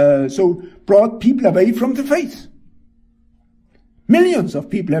 and so brought people away from the faith. Millions of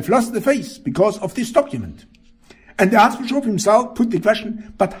people have lost the faith because of this document. And the Archbishop himself put the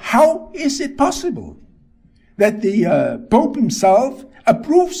question, but how is it possible that the Pope himself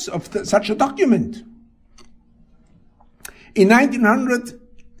approves of such a document? In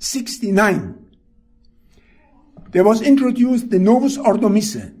 1969, there was introduced the Novus Ordo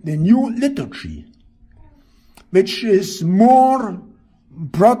Missae, the new liturgy, which is more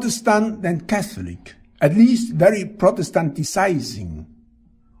Protestant than Catholic, at least very Protestantizing.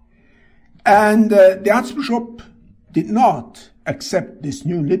 And the Archbishop did not accept this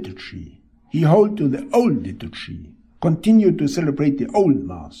new liturgy. He held to the old liturgy, continued to celebrate the old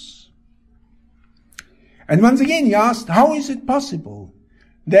Mass. And once again he asked, how is it possible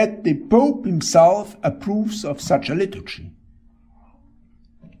that the Pope himself approves of such a liturgy?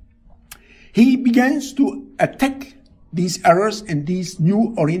 He begins to attack these errors and these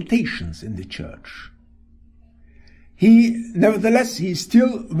new orientations in the Church. Nevertheless, he is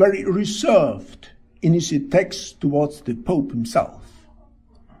still very reserved in his attacks towards the Pope himself.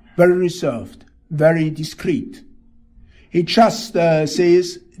 Very reserved, very discreet. He just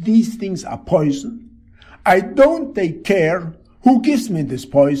says, these things are poison. I don't take care who gives me this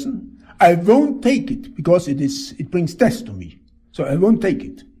poison. I won't take it because it brings death to me. So I won't take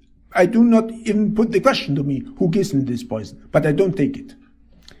it. I do not even put the question to me who gives me this poison, but I don't take it.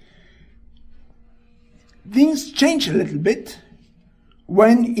 Things change a little bit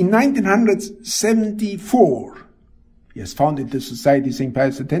when in 1974, he has founded the Society St.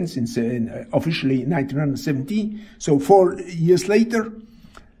 Pius X officially in 1970, so 4 years later,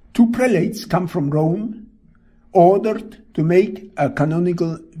 2 prelates come from Rome, ordered to make a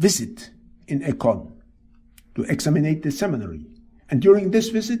canonical visit in Econ, to examine the seminary. And during this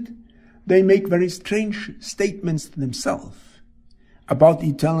visit, they make very strange statements to themselves about the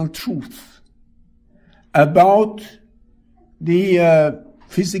eternal truth, about the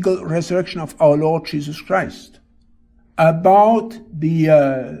physical resurrection of our Lord Jesus Christ, about the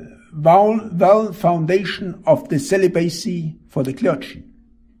well foundation of the celibacy for the clergy.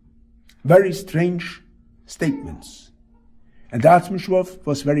 Very strange statements. And the Archbishop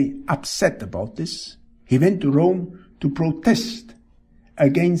was very upset about this. He went to Rome to protest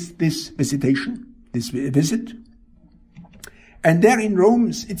against this visit. And there in Rome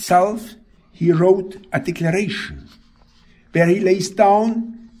itself, he wrote a declaration where he lays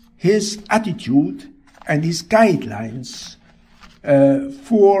down his attitude and his guidelines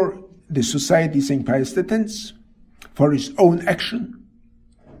for the Society St. Pius X, for his own action.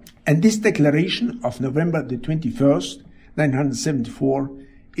 And this declaration of November the 21st, 974,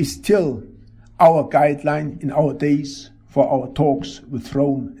 is still our guideline in our days for our talks with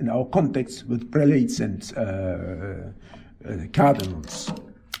Rome and our contacts with prelates and cardinals.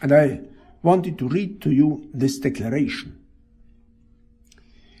 And I wanted to read to you this declaration.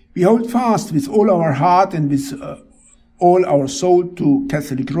 We hold fast with all our heart and with all our soul to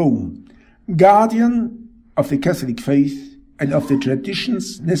Catholic Rome, guardian of the Catholic faith and of the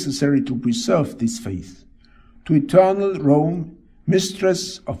traditions necessary to preserve this faith, to eternal Rome,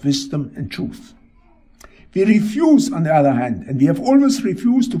 mistress of wisdom and truth. We refuse, on the other hand, and we have always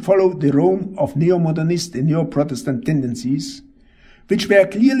refused to follow the Rome of neo-modernist and neo-Protestant tendencies, which were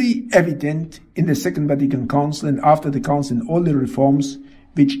clearly evident in the Second Vatican Council and after the Council in all the reforms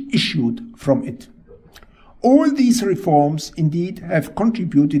which issued from it. All these reforms, indeed, have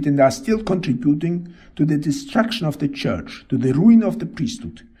contributed and are still contributing to the destruction of the Church, to the ruin of the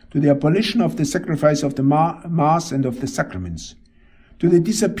priesthood, to the abolition of the sacrifice of the Mass and of the sacraments, to the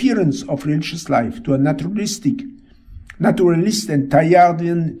disappearance of religious life, to a naturalist and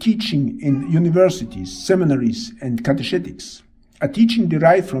Teilhardian teaching in universities, seminaries, and catechetics, a teaching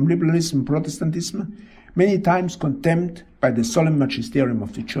derived from liberalism and Protestantism, many times condemned by the solemn magisterium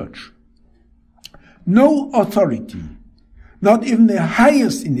of the Church. No authority, not even the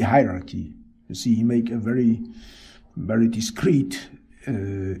highest in the hierarchy, you see, he makes a very, very discreet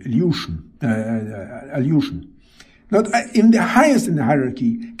allusion. Not even the highest in the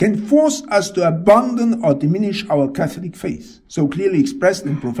hierarchy can force us to abandon or diminish our Catholic faith, so clearly expressed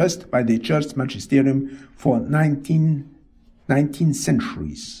and professed by the Church magisterium for 19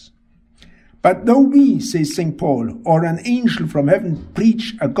 centuries. But though we, says St. Paul, or an angel from heaven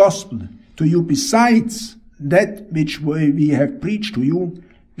preach a gospel to you besides that which we have preached to you,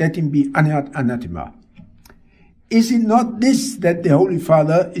 let him be anathema. Is it not this that the Holy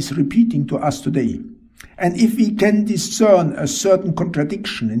Father is repeating to us today? And if we can discern a certain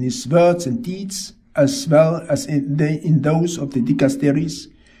contradiction in his words and deeds, as well as in those of the dicasteries,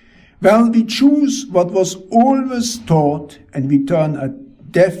 well, we choose what was always taught, and we turn a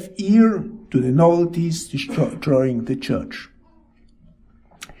deaf ear to the novelties destroying the Church.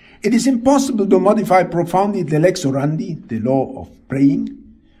 It is impossible to modify profoundly the lex orandi, the law of praying,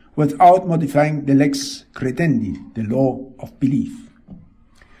 without modifying the lex credendi, the law of belief.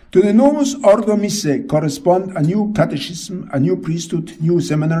 To the Novus Ordo Missae correspond a new catechism, a new priesthood, new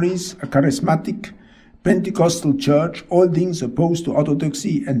seminaries, a charismatic Pentecostal church, all things opposed to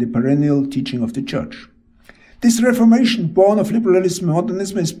orthodoxy and the perennial teaching of the Church. This reformation, born of liberalism and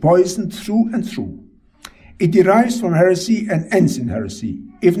modernism, is poisoned through and through. It derives from heresy and ends in heresy,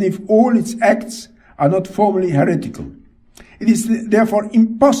 even if all its acts are not formally heretical. It is therefore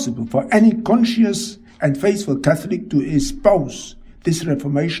impossible for any conscious and faithful Catholic to espouse this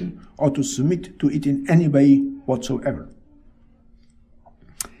reformation or to submit to it in any way whatsoever.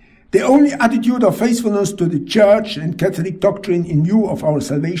 The only attitude of faithfulness to the Church and Catholic doctrine in view of our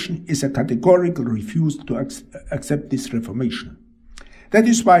salvation is a categorical refusal to accept this reformation. That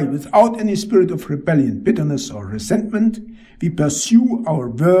is why, without any spirit of rebellion, bitterness, or resentment, we pursue our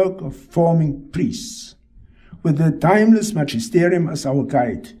work of forming priests. With the timeless magisterium as our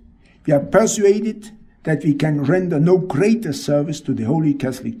guide, we are persuaded that we can render no greater service to the Holy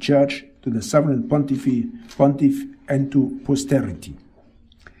Catholic Church, to the sovereign pontiff, and to posterity.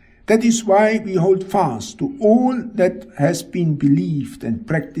 That is why we hold fast to all that has been believed and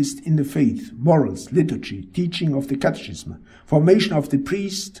practiced in the faith, morals, liturgy, teaching of the catechism, formation of the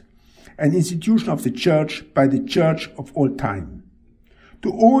priest, and institution of the Church by the Church of all time.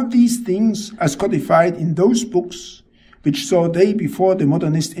 To all these things as codified in those books which saw day before the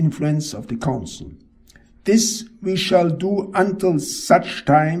modernist influence of the Council. This we shall do until such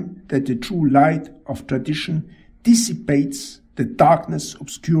time that the true light of tradition dissipates the darkness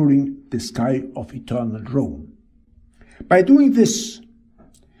obscuring the sky of eternal Rome. By doing this,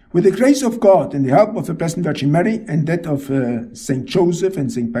 with the grace of God and the help of the Blessed Virgin Mary and that of St. Joseph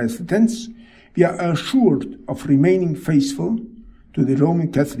and St. Pius X, we are assured of remaining faithful to the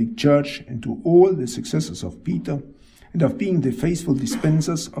Roman Catholic Church and to all the successors of Peter, and of being the faithful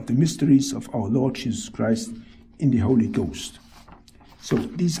dispensers of the mysteries of our Lord Jesus Christ in the Holy Ghost. So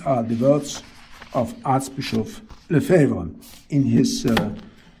these are the words of Archbishop LeFebvre in his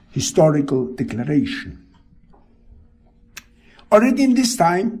historical declaration. Already in this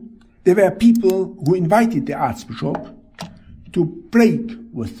time, there were people who invited the Archbishop to break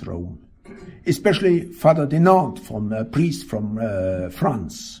with Rome, especially Father Denard, a priest from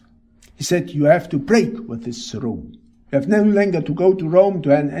France. He said, you have to break with this Rome. You have no longer to go to Rome to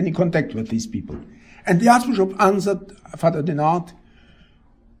have any contact with these people. And the Archbishop answered Father Denard,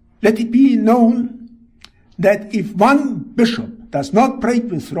 let it be known that if one bishop does not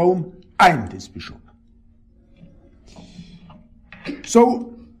break with Rome, I am this bishop.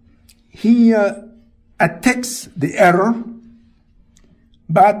 So he attacks the error,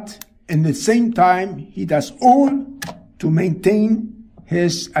 but in the same time he does all to maintain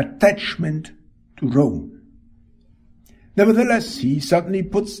his attachment to Rome. Nevertheless, he certainly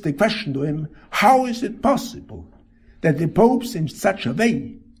puts the question to him, how is it possible that the popes in such a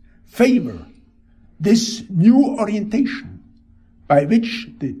way favor this new orientation by which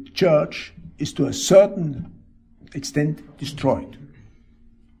the church is to a certain extent destroyed?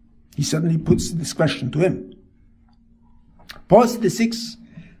 He certainly puts this question to him. Pius VI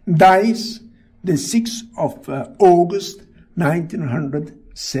dies the 6th of August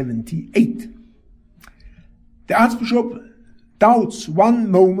 1978. The Archbishop doubts one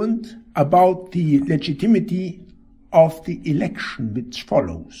moment about the legitimaity of the election which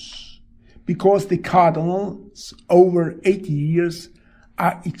follows, because the cardinals over 80 years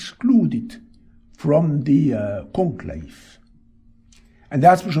are excluded from the conclave. And the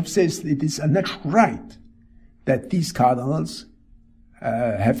Archbishop says it is a natural right that these cardinals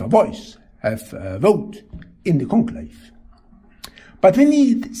have a voice, have a vote in the conclave. But when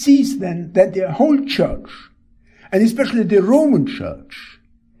he sees then that the whole church, and especially the Roman Church,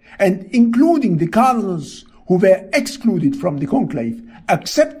 and including the cardinals who were excluded from the conclave,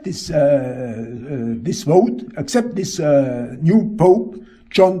 accept this vote, accept this new Pope,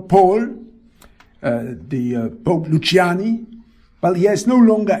 John Paul, the Pope Luciani, well, he has no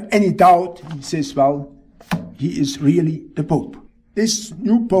longer any doubt. He says, well, he is really the Pope. This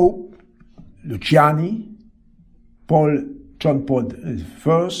new Pope, Luciani, John Paul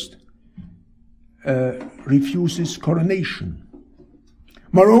I, refuses coronation.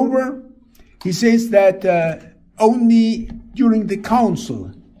 Moreover, he says that only during the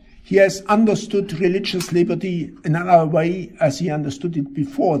council he has understood religious liberty in another way as he understood it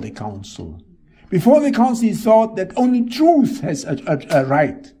before the council. Before the council he thought that only truth has a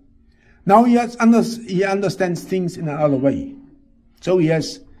right. Now he understands things in another way. So he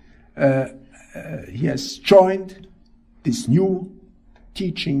has joined this new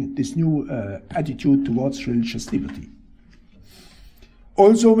teaching, this new attitude towards religious liberty.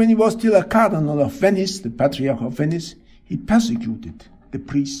 Also, when he was still a cardinal of Venice, the Patriarch of Venice, he persecuted the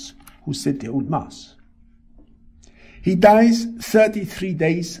priests who said the old Mass. He dies 33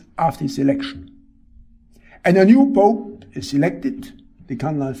 days after his election. And a new Pope is elected, the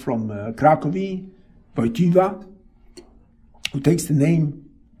cardinal from Krakow, Wojtyła, who takes the name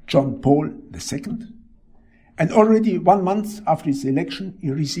John Paul II. And already 1 month after his election,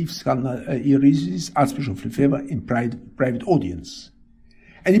 he receives Archbishop LeFebvre in private audience.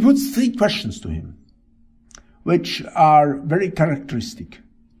 And he puts 3 questions to him, which are very characteristic.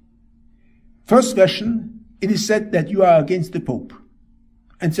 First question, it is said that you are against the Pope.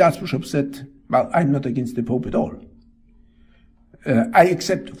 And the Archbishop said, well, I'm not against the Pope at all. I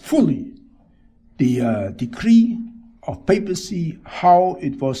accept fully the decree of papacy, how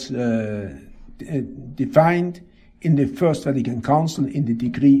it was defined in the First Vatican Council in the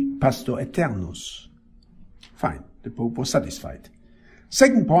decree Pastor Aeternus. Fine, the Pope was satisfied.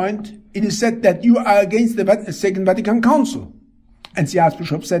 Second point, it is said that you are against the Second Vatican Council. And the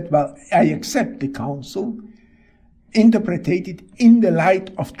Archbishop said, well, I accept the Council interpreted in the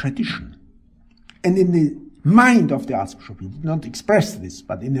light of tradition. And in the mind of the Archbishop, he did not express this,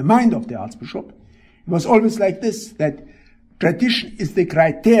 but in the mind of the Archbishop, it was always like this, that tradition is the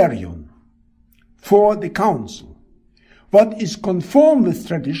criterion for the Council. What is conform with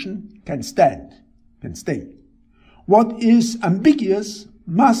tradition can stand, can stay. What is ambiguous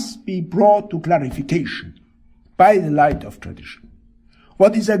must be brought to clarification by the light of tradition.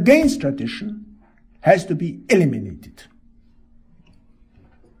 What is against tradition has to be eliminated.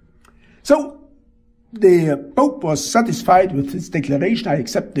 So the Pope was satisfied with his declaration, I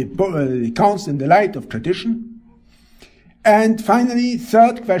accept the Council in the light of tradition. And finally,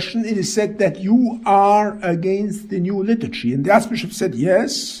 third question, it is said that you are against the new liturgy. And the Archbishop said,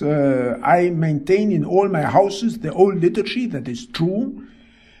 yes, I maintain in all my houses the old liturgy, that is true.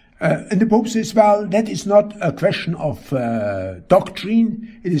 And the Pope says, well, that is not a question of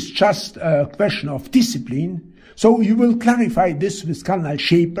doctrine, it is just a question of discipline. So you will clarify this with Cardinal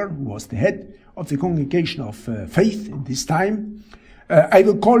Schäper, who was the head of the Congregation of Faith in this time. I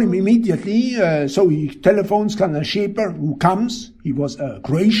will call him immediately, so he telephones Cardinal Schäper, who comes. He was a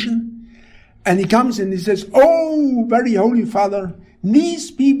Croatian. And he comes and he says, oh, very Holy Father,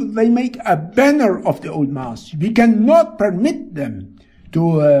 these people, they make a banner of the Old Mass. We cannot permit them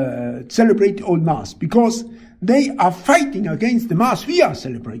to celebrate the Old Mass because they are fighting against the Mass we are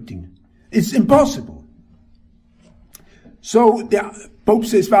celebrating. It's impossible. So the Pope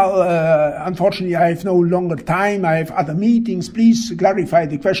says, well, unfortunately, I have no longer time. I have other meetings. Please clarify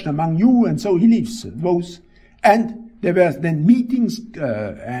the question among you. And so he leaves those. And there were then meetings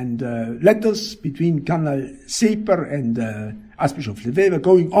and letters between Cardinal Schäper and Archbishop LeFebvre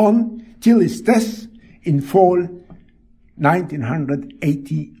going on till his death in fall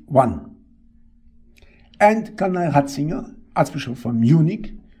 1981. And Cardinal Ratzinger, Archbishop from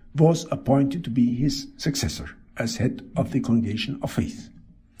Munich, was appointed to be his successor as head of the Congregation of Faith.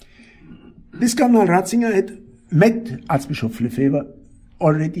 This Cardinal Ratzinger had met Archbishop LeFebvre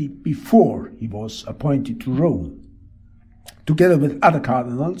already before he was appointed to Rome, together with other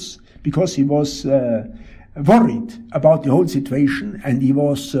cardinals, because he was worried about the whole situation, and he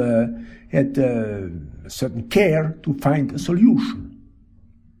was had certain care to find a solution.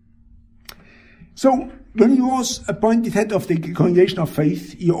 So when he was appointed head of the Congregation of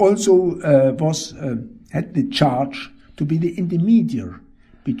Faith, he also had the charge to be the intermediary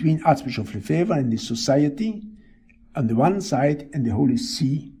between Archbishop LeFebvre and the Society on the one side and the Holy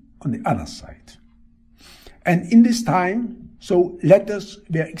See on the other side. And in this time, so letters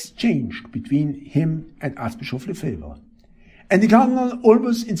were exchanged between him and Archbishop LeFebvre. And the Cardinal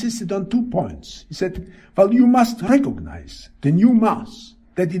always insisted on 2 points. He said, well, you must recognize the new Mass,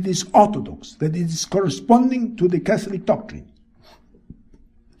 that it is orthodox, that it is corresponding to the Catholic doctrine.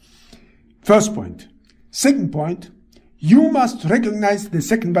 First point. Second point, you must recognize the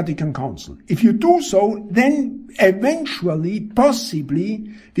Second Vatican Council. If you do so, then eventually, possibly,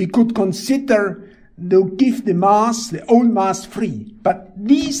 we could consider to give the Mass, the old Mass, free. But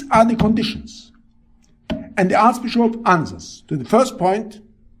these are the conditions. And the Archbishop answers to the first point,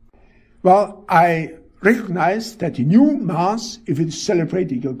 well, I recognize that the new Mass, if it is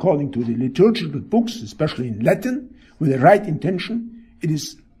celebrated according to the liturgical books, especially in Latin, with the right intention, it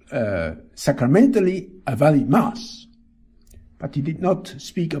is sacramentally a valid Mass. But he did not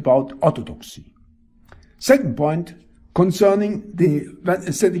speak about orthodoxy. Second point, concerning the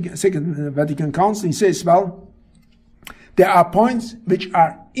Second Vatican Council, he says, well, there are points which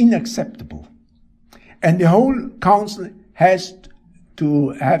are unacceptable. And the whole Council has to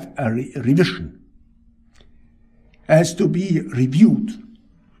have a revision, has to be reviewed.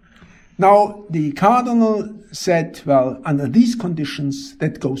 Now, the Cardinal said, well, under these conditions,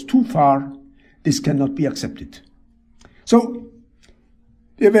 that goes too far, this cannot be accepted. So,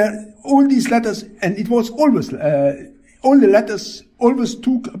 there were all these letters, and it was always, all the letters always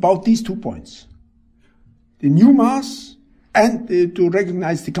took about these 2 points. The new Mass and to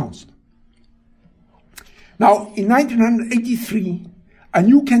recognize the Council. Now, in 1983, a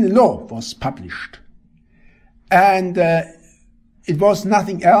new canon law was published. And it was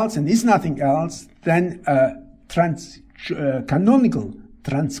nothing else, and is nothing else, than a canonical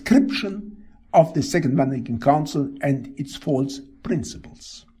transcription of the Second Vatican Council and its false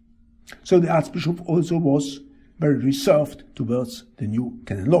principles. So the Archbishop also was very reserved towards the new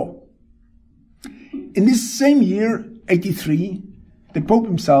canon law. In this same year, 83, the Pope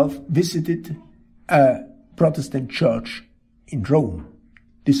himself visited a Protestant church in Rome.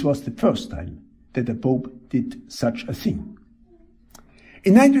 This was the first time that the Pope did such a thing.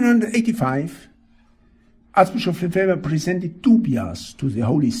 In 1985, Archbishop LeFebvre presented dubias to the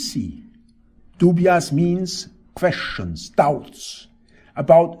Holy See. Dubias means questions, doubts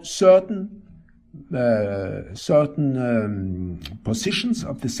about certain positions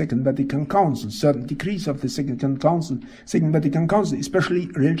of the Second Vatican Council, certain decrees of the Second Vatican Council, especially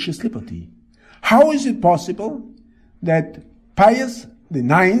religious liberty. How is it possible that Pius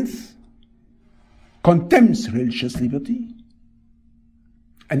IX condemns religious liberty,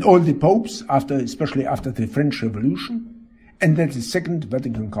 and all the popes, especially after the French Revolution, and that the Second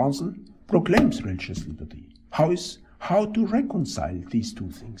Vatican Council proclaims religious liberty? How to reconcile these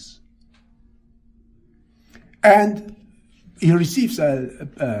 2 things? And he receives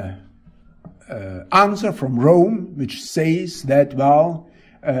a answer from Rome, which says that, well,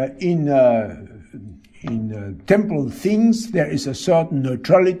 in temporal things there is a certain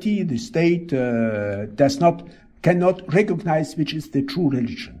neutrality. The state cannot recognize which is the true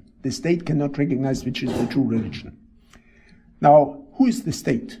religion. The state cannot recognize which is the true religion. Now, who is the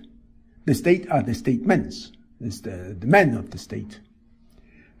state? The state are the statements. It's the men of the state.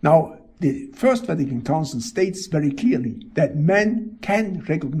 Now, the First Vatican Council states very clearly that men can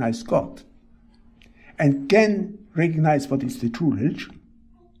recognize God and can recognize what is the true religion.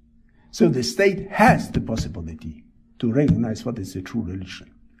 So the state has the possibility to recognize what is the true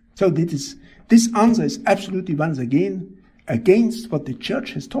religion. So this answer is absolutely, once again, against what the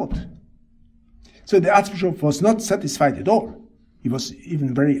Church has taught. So the Archbishop was not satisfied at all. He was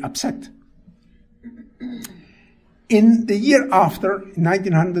even very upset. In the year after, in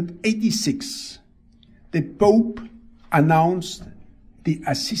 1986, the Pope announced the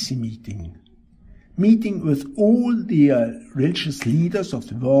Assisi meeting with all the religious leaders of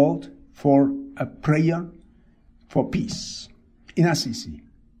the world for a prayer for peace in Assisi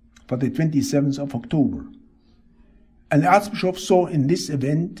for the 27th of October. And the Archbishop saw in this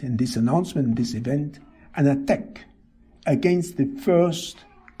event, in this announcement, in this event, an attack against the first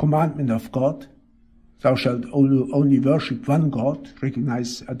commandment of God: thou shalt only worship one God,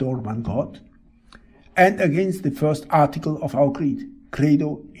 recognize, adore one God, and against the first article of our creed,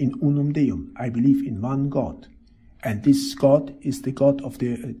 Credo in unum Deum, I believe in one God. And this God is the God of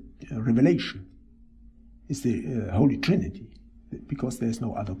the revelation, is the Holy Trinity, because there is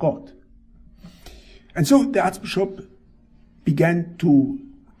no other God. And so the Archbishop began to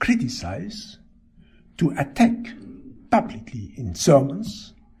criticize, to attack publicly in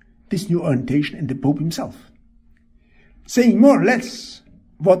sermons this new orientation and the Pope himself, saying more or less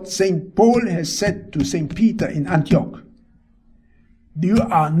what St. Paul has said to St. Peter in Antioch: you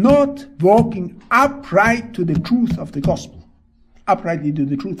are not walking upright to the truth of the gospel, uprightly to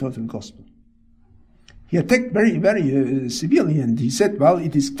the truth of the gospel. He attacked very, very severely, and he said, well,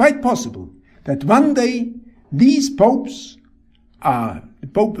 it is quite possible that one day these popes are, the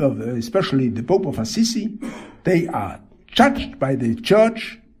Pope of, especially the Pope of Assisi, they are judged by the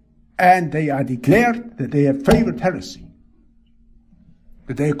Church and they are declared that they have favored heresy,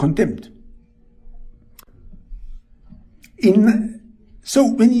 that they are condemned. So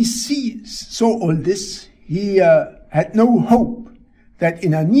when he saw all this, he had no hope that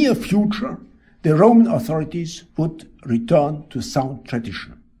in a near future the Roman authorities would return to sound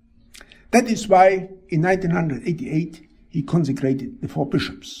tradition. That is why in 1988 he consecrated the 4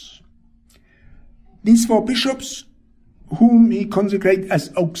 bishops. These 4 bishops, whom he consecrated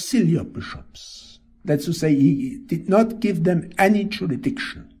as auxiliary bishops, that's to say, he did not give them any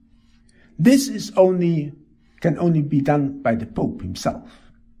jurisdiction. This can only be done by the Pope himself.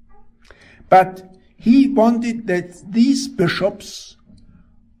 But he wanted that these bishops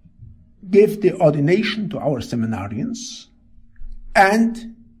give the ordination to our seminarians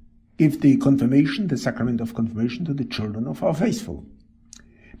and give the confirmation, the sacrament of confirmation, to the children of our faithful.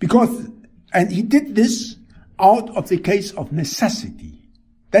 And he did this out of the case of necessity.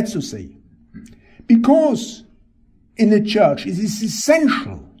 That's to say, because in the Church it is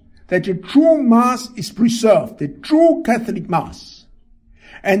essential that the true Mass is preserved, the true Catholic Mass,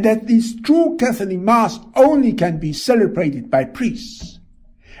 and that this true Catholic Mass only can be celebrated by priests,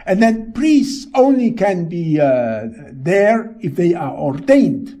 and that priests only can be there if they are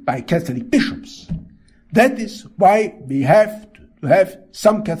ordained by Catholic bishops. That is why we have to have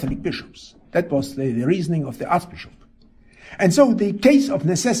some Catholic bishops. That was the reasoning of the Archbishop. And so the case of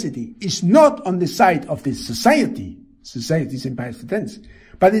necessity is not on the side of the society in Pius X,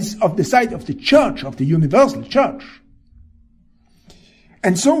 but it's of the side of the Church, of the universal Church.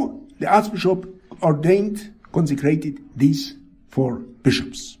 And so the Archbishop consecrated these 4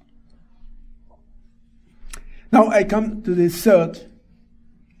 bishops. Now I come to the third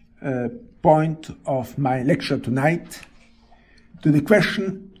point of my lecture tonight, to the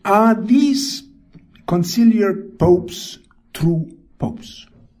question, are these conciliar popes true popes?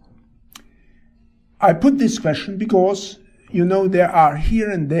 I put this question because, you know, there are here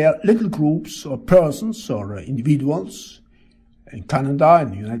and there little groups or persons or individuals in Canada,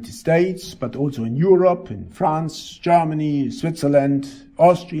 in the United States, but also in Europe, in France, Germany, Switzerland,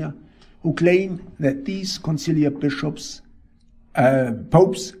 Austria, who claim that these conciliar bishops,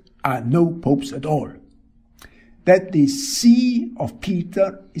 popes, are no popes at all. That the see of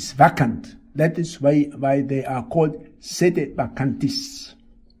Peter is vacant. That is why they are called sede vacantis.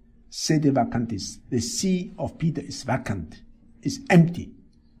 Sede vacantis. The see of Peter is vacant, is empty.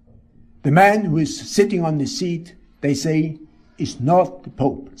 The man who is sitting on the seat, they say, is not the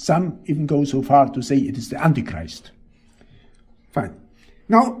Pope. Some even go so far to say it is the Antichrist. Fine.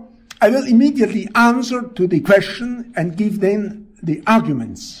 Now, I will immediately answer to the question and give then the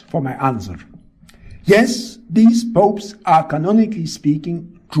arguments for my answer. Yes, these popes are canonically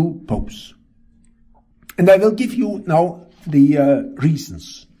speaking true popes. And I will give you now the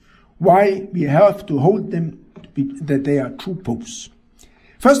reasons why we have to hold them that they are true popes.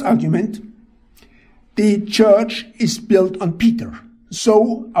 First argument, the church is built on Peter,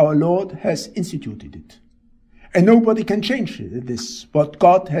 so our Lord has instituted it. And nobody can change this. What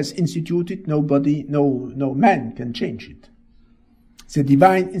God has instituted, no man can change it. It's a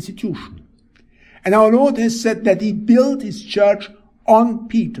divine institution. And our Lord has said that he built his church on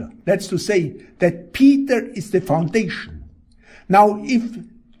Peter. That's to say that Peter is the foundation. Now, if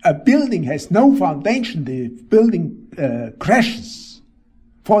a building has no foundation, the building crashes,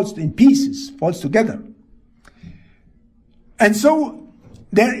 falls in pieces, falls together. And so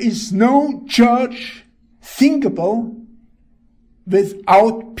there is no church thinkable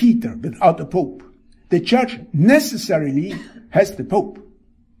without Peter, without the Pope. The church necessarily has the Pope.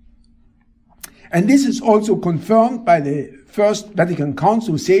 And this is also confirmed by the First Vatican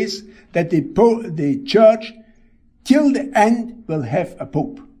Council, who says that the church till the end will have a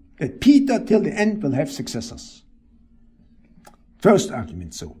Pope. That Peter till the end will have successors. First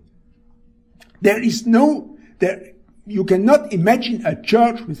argument so. You cannot imagine a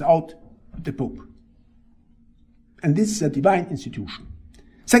church without the Pope. And this is a divine institution.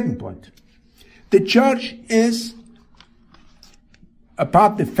 Second point. The church is,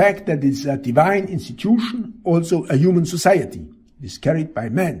 apart the fact that it's a divine institution, also a human society. It is carried by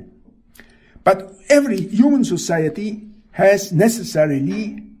men. But every human society has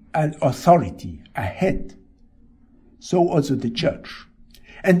necessarily an authority, a head. So also the church.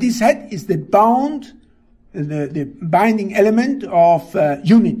 And this head is the binding element of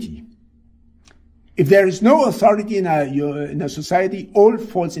unity. If there is no authority in a society, all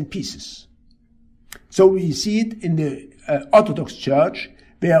falls in pieces. So we see it in the Orthodox Church,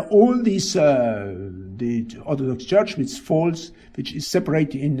 where all these, the Orthodox Church, which is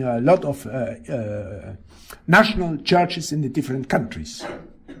separated in a lot of national churches in the different countries.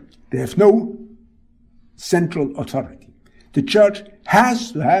 They have no central authority. The church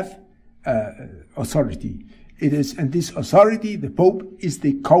has to have authority. It is, and this authority, the Pope, is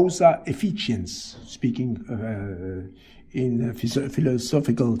the causa efficiens, speaking in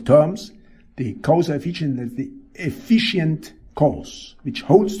philosophical terms. The causa efficiens is the efficient cause, which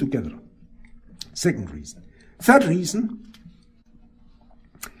holds together. Second reason. Third reason,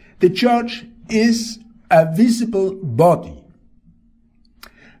 the church is a visible body.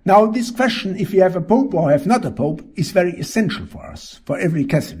 Now, this question, if you have a Pope or have not a Pope, is very essential for us, for every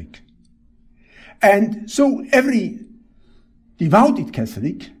Catholic. And so every devoted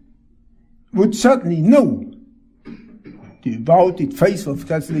Catholic would certainly know, devoted, faithful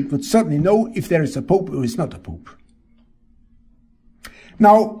Catholic would certainly know if there is a Pope or is not a Pope.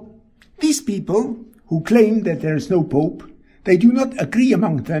 Now, these people who claim that there is no Pope, they do not agree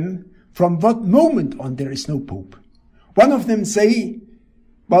among them from what moment on there is no Pope. One of them say,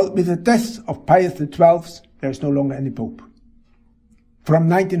 well, with the death of Pius XII, there is no longer any Pope. From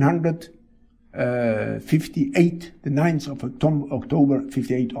 1958, the 9th of October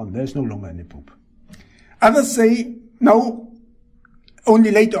 58 on, there is no longer any Pope. Others say, no,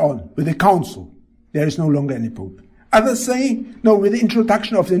 only later on, with the Council, there is no longer any Pope. Others say, no, with the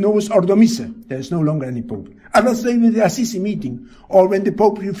introduction of the Novus Ordo Missae, there is no longer any Pope. Others say with the Assisi meeting, or when the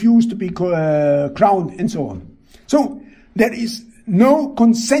Pope refused to be crowned, and so on. So, there is no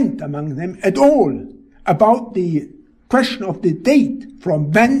consent among them at all about the question of the date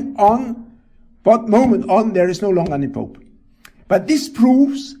from when on, what moment on, there is no longer any Pope. But this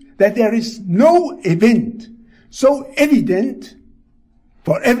proves that there is no event so evident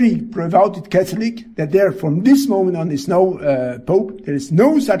for every devoted Catholic that there from this moment on is no Pope. There is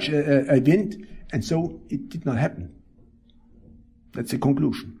no such event, and so it did not happen. That's the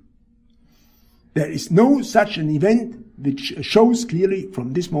conclusion. There is no such an event which shows clearly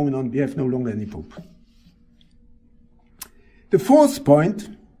from this moment on we have no longer any Pope. The fourth point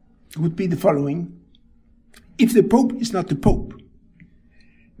would be the following. If the Pope is not the Pope,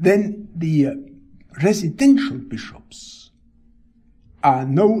 then the residential bishops are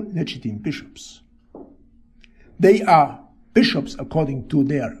no legitimate bishops. They are bishops according to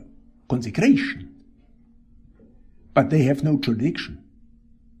their consecration, but they have no jurisdiction.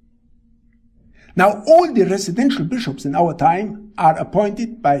 Now, all the residential bishops in our time are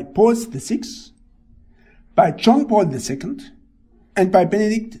appointed by Paul VI, by John Paul II, and by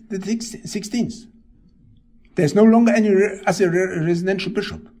Benedict XVI. There's no longer any as a residential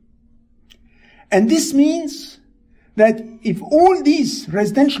bishop. And this means that if all these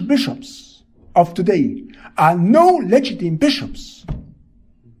residential bishops of today are no legitimate bishops,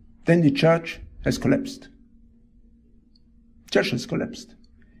 then the church has collapsed. Church has collapsed.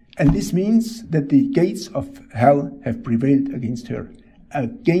 And this means that the gates of hell have prevailed against her,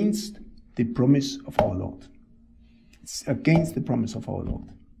 against the promise of our Lord. It's against the promise of our Lord.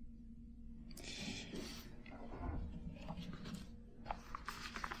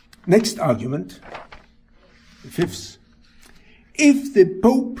 Next argument, the fifth. If the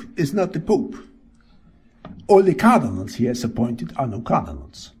Pope is not the Pope, all the cardinals he has appointed are no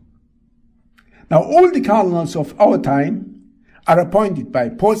cardinals. Now, all the cardinals of our time are appointed by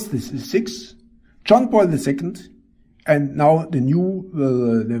Paul VI, John Paul II, and now there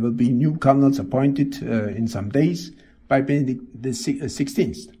will be new cardinals appointed in some days by Benedict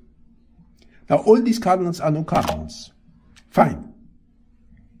XVI. Now, all these cardinals are no cardinals. Fine.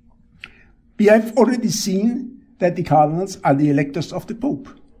 We have already seen that the cardinals are the electors of the Pope.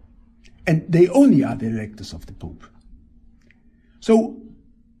 And they only are the electors of the Pope. So,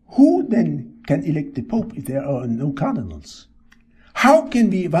 who then can elect the Pope if there are no cardinals? How can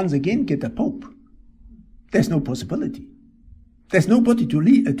we once again get a Pope? There's no possibility. There's nobody to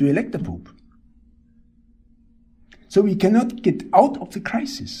elect a Pope. So we cannot get out of the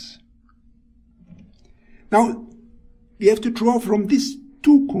crisis. Now, we have to draw from this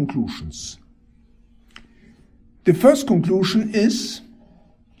two conclusions. The first conclusion is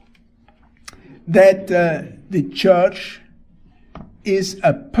that the Church is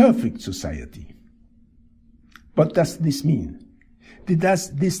a perfect society. What does this mean?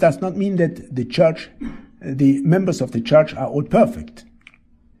 This does not mean that the Church, the members of the Church are all perfect.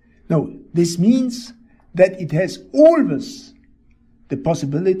 No, this means that it has always the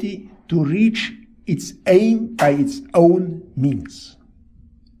possibility to reach its aim by its own means.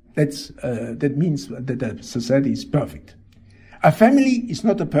 That means that the society is perfect. A family is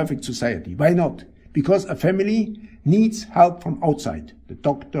not a perfect society. Why not? Because a family needs help from outside, the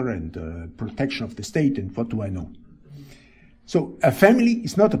doctor and protection of the state and what do I know. So a family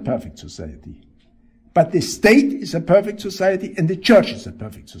is not a perfect society. But the state is a perfect society and the church is a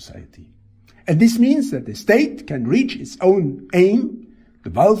perfect society. And this means that the state can reach its own aim,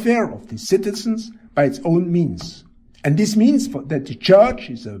 the welfare of the citizens, by its own means. And this means that the church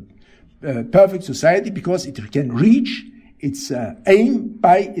is a perfect society because it can reach its aim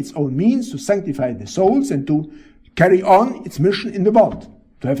by its own means to sanctify the souls and to carry on its mission in the world,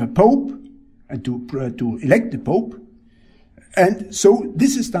 to have a pope and to elect the pope. And so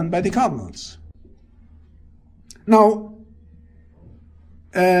this is done by the cardinals. Now,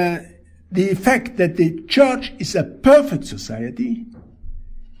 the fact that the church is a perfect society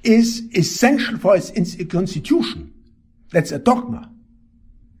is essential for its constitution. That's a dogma.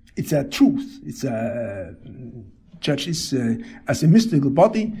 It's a truth. It's a church is as a mystical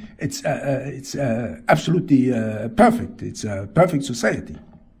body. It's absolutely perfect. It's a perfect society.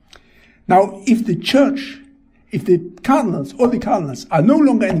 Now, if the church, if the cardinals, all the cardinals are no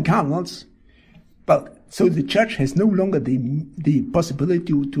longer any cardinals, but so the church has no longer the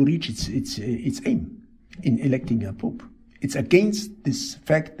possibility to reach its aim in electing a pope. It's against this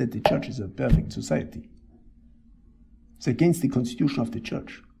fact that the church is a perfect society. It's against the constitution of the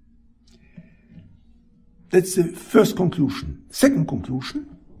church. That's the first conclusion. Second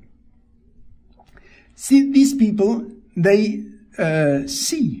conclusion. See, these people, they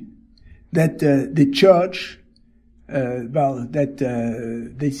see that the church,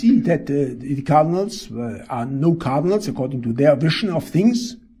 they see that the cardinals are no cardinals according to their vision of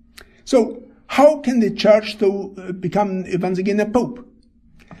things. So, how can the church though become once again a pope?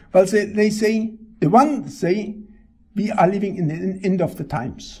 Well, they say, the one say, we are living in the end of the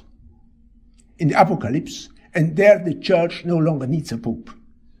times, in the apocalypse, and there the church no longer needs a pope.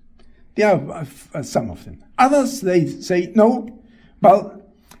 There are some of them. Others, they say, no, well,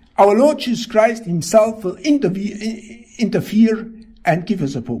 our Lord Jesus Christ himself will interfere and give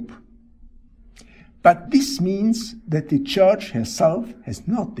us a pope. But this means that the church herself has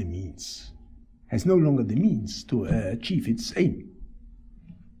not the means, has no longer the means to achieve its aim.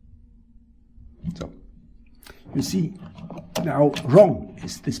 So, you see, now wrong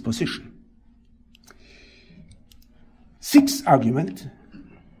is this position. Sixth argument.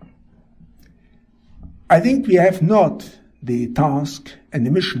 I think we have not the task and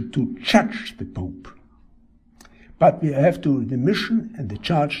the mission to judge the Pope, but we have the mission and the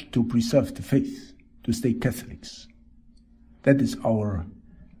charge to preserve the faith, to stay Catholics. That is our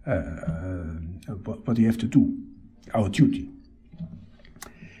what we have to do, our duty.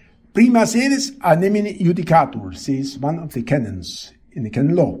 Prima sedes a nemine judicatur, says one of the canons in the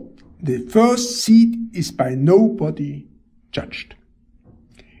canon law. The first seat is by nobody judged.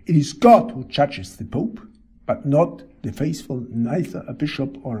 It is God who judges the Pope, but not the faithful, neither a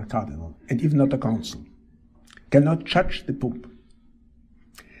bishop or a cardinal, and even not a council. Cannot judge the Pope.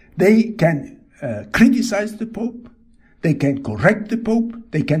 They can criticize the Pope, they can correct the Pope,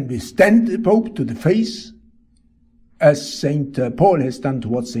 they can withstand the Pope to the face, as St. Paul has done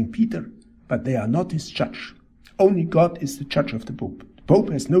towards St. Peter, but they are not his judge. Only God is the judge of the Pope. The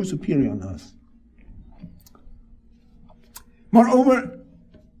Pope has no superior on earth. Moreover,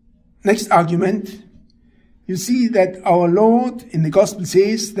 next argument, you see that our Lord in the Gospel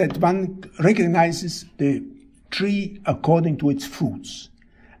says that one recognizes the tree according to its fruits.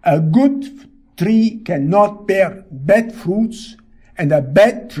 A good tree cannot bear bad fruits, and a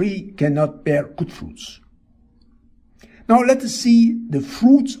bad tree cannot bear good fruits. Now let us see the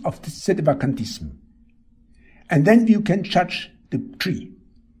fruits of the sedevacantism, and then you can judge the tree.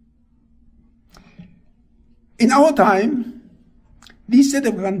 In our time, these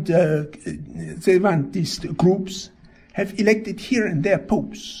sedevacantist groups have elected here and there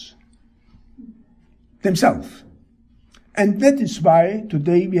popes themselves. And that is why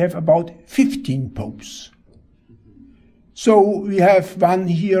today we have about 15 popes. So we have one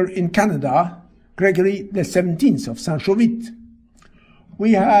here in Canada, Gregory XVII of Saint-Jovite.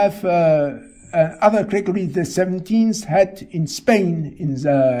 We have other Gregory XVII had in Spain, in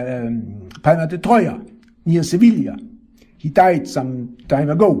the Palma de Troya, near Sevilla. He died some time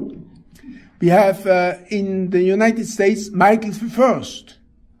ago. We have in the United States Michael I,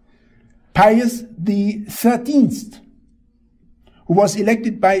 Pius XIII, who was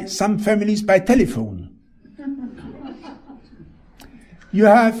elected by some families by telephone. You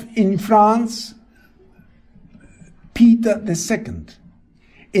have in France Peter II.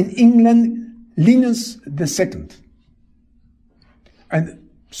 In England, Linus II. And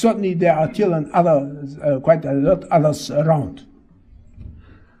certainly there are still quite a lot others around.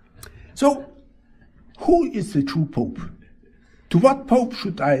 So, who is the true Pope? To what Pope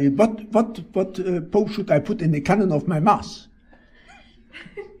should what Pope should I put in the canon of my Mass?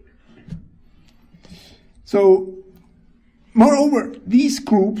 So, moreover, these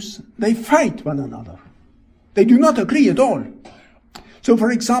groups, they fight one another. They do not agree at all. So,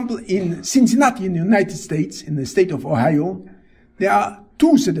 for example, in Cincinnati, in the United States, in the state of Ohio, there are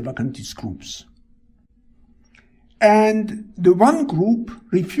two sedevacantist groups. And the one group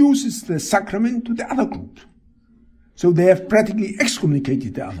refuses the sacrament to the other group. So they have practically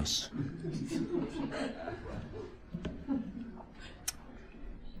excommunicated the others.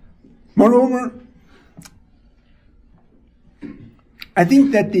 Moreover, I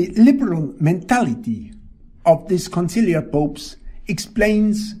think that the liberal mentality of these conciliar popes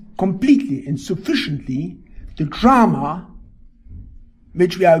explains completely and sufficiently the drama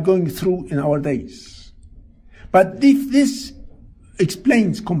which we are going through in our days. But if this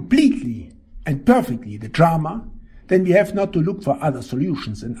explains completely and perfectly the drama, then we have not to look for other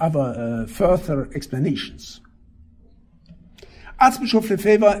solutions and other further explanations. Archbishop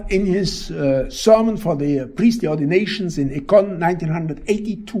LeFebvre, in his sermon for the priestly ordinations in Econ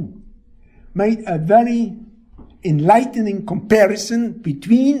 1982, made a very enlightening comparison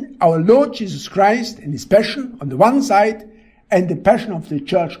between our Lord Jesus Christ and his passion on the one side and the passion of the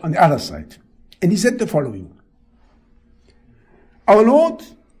church on the other side. And he said the following: our Lord,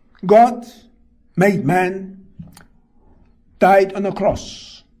 God, made man, died on a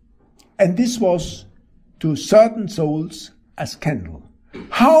cross, and this was to certain souls a scandal.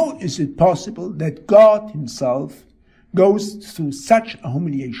 How is it possible that God himself goes through such a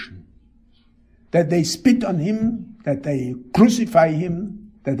humiliation? That they spit on him, that they crucify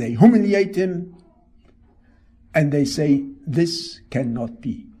him, that they humiliate him, and they say, this cannot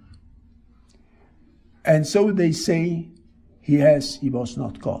be. And so they say, he was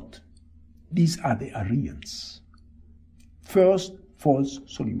not God. These are the Arians. First false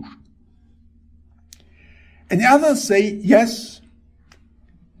solution. And the others say, yes,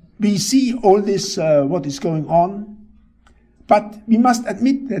 we see all this, what is going on, but we must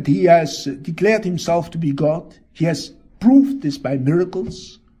admit that he has declared himself to be God. He has proved this by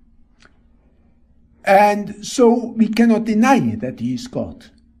miracles. And so we cannot deny that he is God.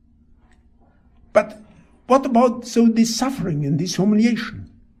 But what about this suffering and this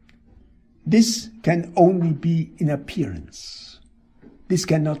humiliation? This can only be in appearance. This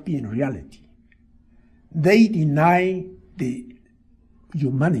cannot be in reality. They deny the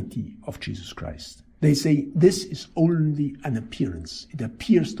humanity of Jesus Christ. They say this is only an appearance. It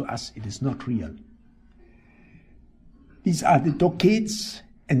appears to us, it is not real. These are the Docetes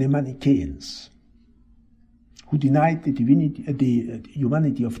and the Manichaeans, who denied the divinity, the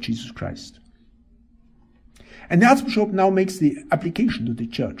humanity of Jesus Christ. And the Archbishop now makes the application to the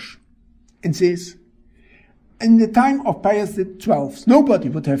Church and says, in the time of Pius XII, nobody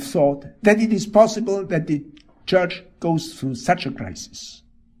would have thought that it is possible that the Church goes through such a crisis,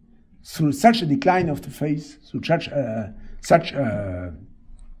 through such a decline of the faith, through such a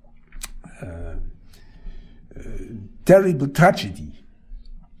terrible tragedy.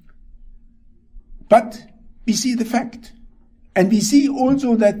 But we see the fact. And we see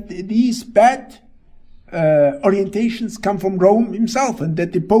also that these bad orientations come from Rome himself, and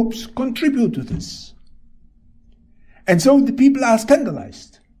that the popes contribute to this. And so the people are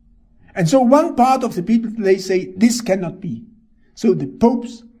scandalized. And so one part of the people, they say, this cannot be. So the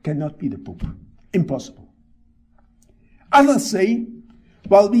popes cannot be the pope. Impossible. Others say,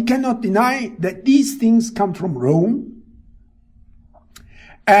 well, we cannot deny that these things come from Rome,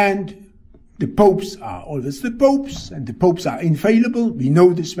 and the popes are always the popes, and the popes are infallible. We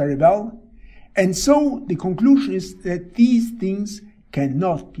know this very well. And so the conclusion is that these things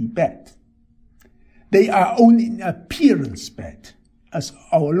cannot be bad. They are only in appearance bad. As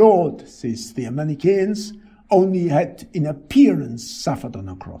our Lord, says the Manichaeans, only had in appearance suffered on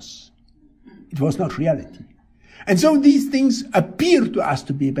a cross. It was not reality. And so these things appear to us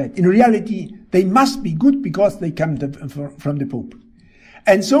to be bad. In reality, they must be good because they come from the Pope.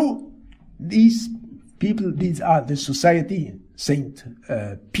 And so these people, these are the society, Saint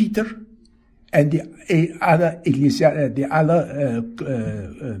Peter, and the other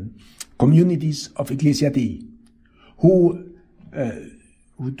communities of Ecclesia Dei, who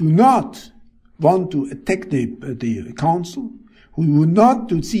do not want to attack the council, who want not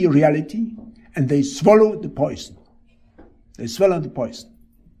to see reality, and they swallow the poison. They swallow the poison.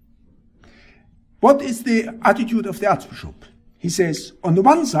 What is the attitude of the Archbishop? He says, on the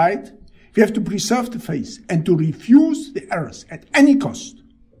one side, we have to preserve the faith and to refuse the errors at any cost.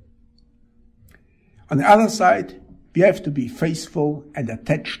 On the other side, we have to be faithful and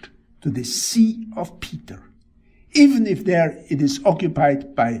attached to the See of Peter, even if there it is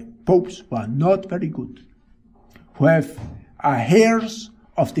occupied by popes who are not very good, who are heirs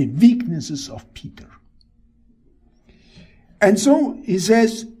of the weaknesses of Peter. And so he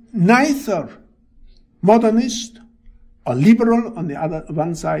says, neither modernist or liberal on the other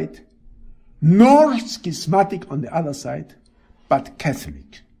one side, nor schismatic on the other side, but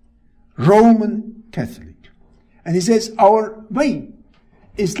Catholic, Roman Catholic. And he says, our way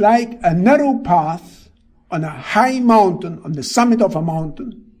is like a narrow path on a high mountain, on the summit of a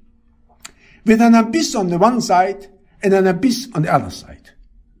mountain, with an abyss on the one side and an abyss on the other side.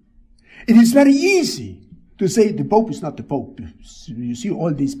 It is very easy to say the Pope is not the Pope. You see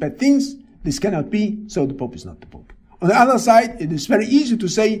all these bad things, this cannot be, so the Pope is not the Pope. On the other side, it is very easy to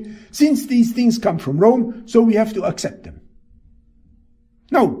say, since these things come from Rome, so we have to accept them.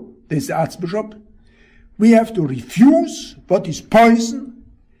 No, there's the Archbishop. We have to refuse what is poison,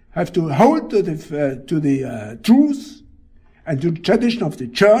 have to hold to the truth and to the tradition of the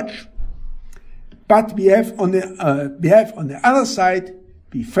Church, but we have on the other side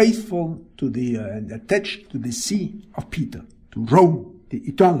be faithful to and attached to the See of Peter, to Rome, the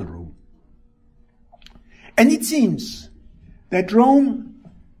eternal Rome. And it seems that Rome,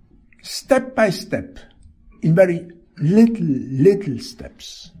 step by step, in very little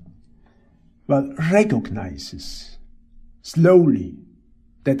steps, well, recognizes slowly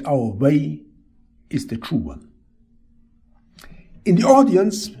that our way is the true one. In the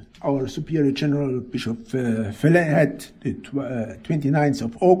audience, our Superior General Bishop LeFebvre had the 29th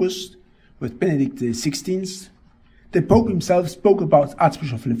of August with Benedict XVI. The Pope himself spoke about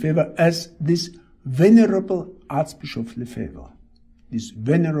Archbishop LeFebvre as this venerable Archbishop LeFebvre. This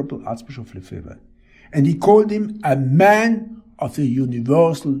venerable Archbishop LeFebvre. And he called him a man of the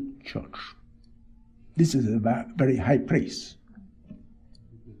universal church. This is a very high praise.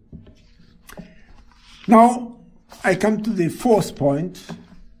 Now, I come to the fourth point.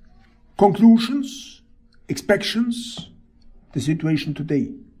 Conclusions, expectations, the situation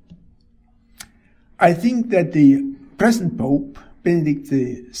today. I think that the present Pope, Benedict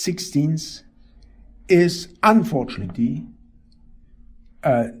XVI, is unfortunately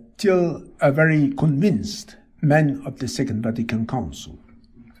still a very convinced man of the Second Vatican Council.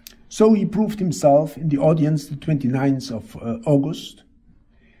 So he proved himself in the audience the 29th of August.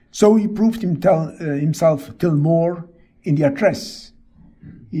 So he proved himself still more in the address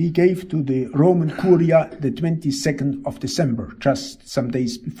he gave to the Roman Curia the 22nd of December, just some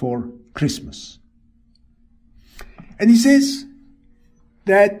days before Christmas. And he says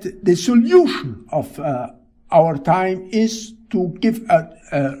that the solution of our time is to give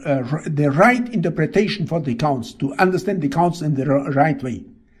the right interpretation for the accounts, to understand the accounts in the right way.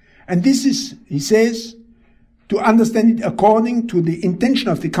 And this is, he says, to understand it according to the intention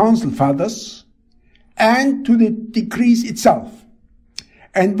of the Council Fathers and to the decrees itself.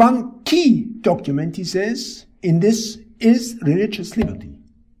 And one key document, he says, in this is religious liberty.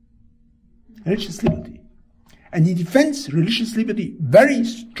 Religious liberty. And he defends religious liberty very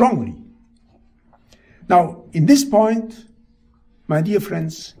strongly. Now, in this point, my dear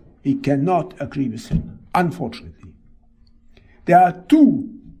friends, we cannot agree with him, unfortunately. There are two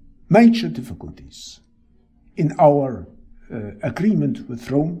major difficulties in our agreement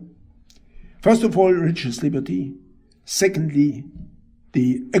with Rome. First of all, religious liberty. Secondly,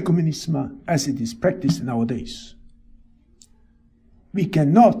 the ecumenism as it is practiced in our days. We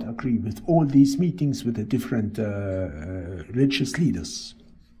cannot agree with all these meetings with the different religious leaders.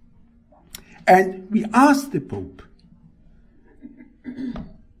 And we asked the Pope,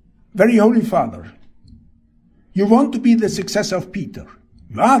 Very Holy Father, you want to be the successor of Peter.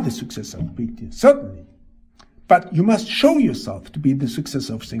 You are the successor of Peter, certainly. But you must show yourself to be the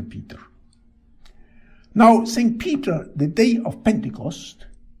successor of St. Peter. Now, St. Peter, the day of Pentecost,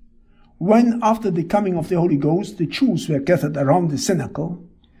 when after the coming of the Holy Ghost, the Jews were gathered around the cenacle,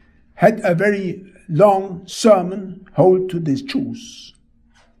 had a very long sermon held to the Jews,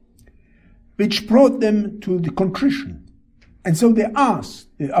 which brought them to the contrition. And so they asked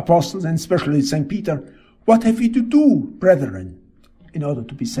the apostles, and especially St. Peter, what have we to do, brethren, in order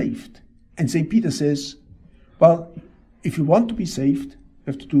to be saved? And St. Peter says, well, if you want to be saved, you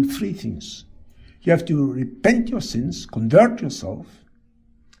have to do three things. You have to repent your sins, convert yourself,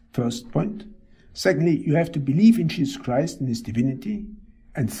 first point. Secondly, you have to believe in Jesus Christ and his divinity.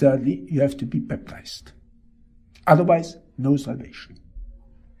 And thirdly, you have to be baptized. Otherwise, no salvation.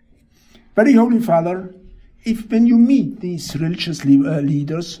 Very Holy Father, if when you meet these religious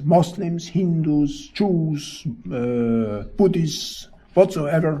leaders, Muslims, Hindus, Jews, Buddhists,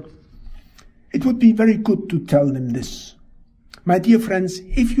 whatsoever, it would be very good to tell them this. My dear friends,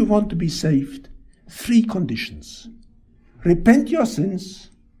 if you want to be saved, three conditions. Repent your sins,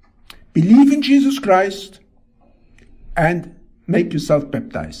 believe in Jesus Christ, and make yourself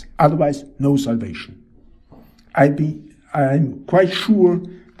baptized. Otherwise, no salvation. I'm quite sure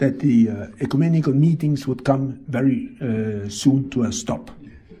that the ecumenical meetings would come very soon to a stop.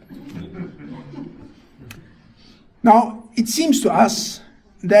 Now, it seems to us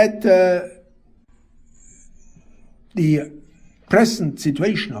that the present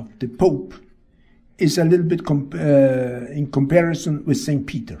situation of the Pope is a little bit in comparison with St.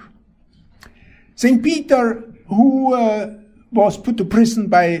 Peter. St. Peter, who was put to prison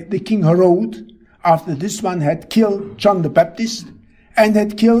by the King Herod after this one had killed John the Baptist and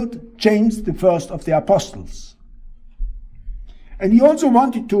had killed James, the first of the apostles. And he also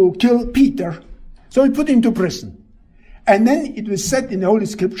wanted to kill Peter, so he put him to prison. And then it was said in the Holy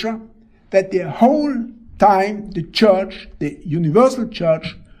Scripture that the whole time the church, the universal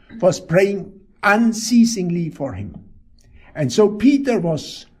church, was praying unceasingly for him. And so Peter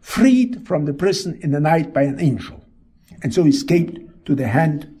was freed from the prison in the night by an angel, and so escaped to the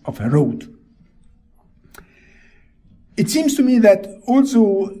hand of Herod. It seems to me that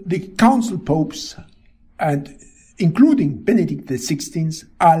also the council popes, and including Benedict XVI,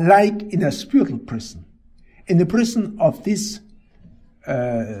 are like in a spiritual prison, in the prison of this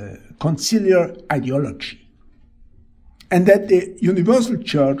conciliar ideology, and that the universal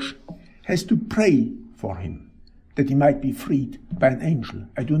church has to pray for him, that he might be freed by an angel.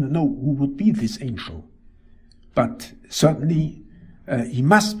 I do not know who would be this angel, but certainly he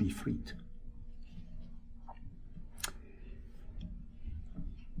must be freed.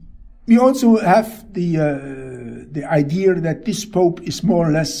 We also have the idea that this pope is more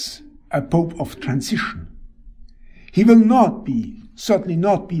or less a pope of transition. He will not be, certainly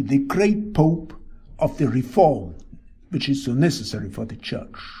not be, the great pope of the reform, which is so necessary for the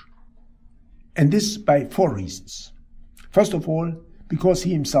church. And this by four reasons. First of all, because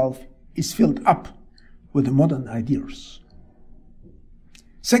he himself is filled up with the modern ideas.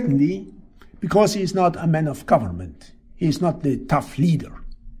 Secondly, because he is not a man of government. He is not the tough leader.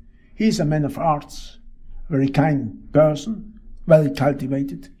 He is a man of arts, a very kind person, well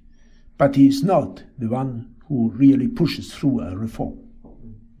cultivated, but he is not the one who really pushes through a reform.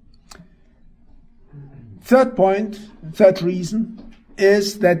 Third point, third reason,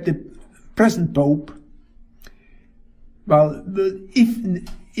 is that the present Pope, well,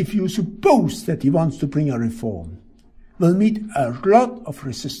 if you suppose that he wants to bring a reform, will meet a lot of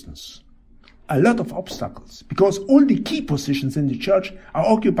resistance, a lot of obstacles, because all the key positions in the church are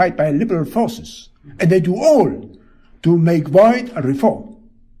occupied by liberal forces, And they do all to make void a reform.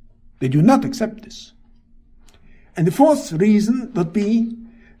 They do not accept this. And the fourth reason would be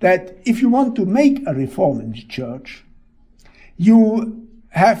that if you want to make a reform in the church, you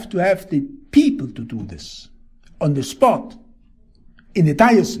have to have the people to do this on the spot, in the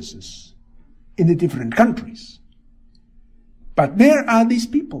dioceses, in the different countries. But where are these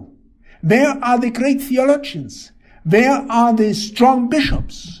people? Where are the great theologians? Where are the strong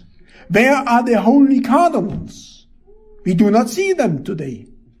bishops? Where are the holy cardinals? We do not see them today.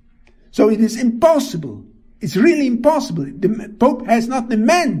 So it is impossible. It's really impossible. The Pope has not the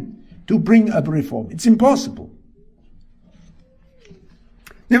man to bring up reform. It's impossible.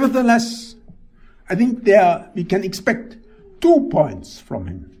 Nevertheless, I think we can expect 2 points from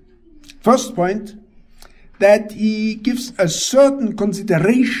him. First point, that he gives a certain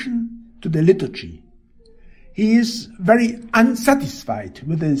consideration to the liturgy. He is very unsatisfied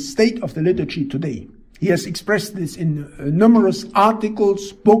with the state of the liturgy today. He has expressed this in numerous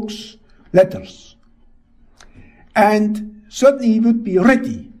articles, books, letters. And certainly he would be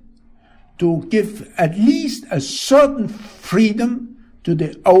ready to give at least a certain freedom to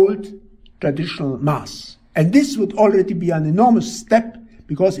the old traditional Mass. And this would already be an enormous step,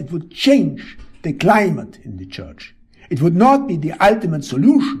 because it would change the climate in the Church. It would not be the ultimate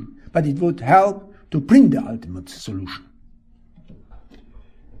solution, but it would help to bring the ultimate solution.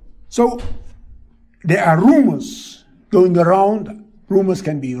 So there are rumors going around. Rumors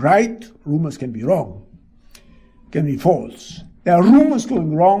can be right, rumors can be wrong, can be false. There are rumors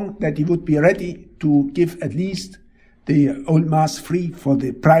going wrong that he would be ready to give at least the old Mass free for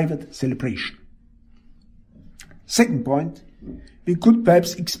the private celebration. Second point, we could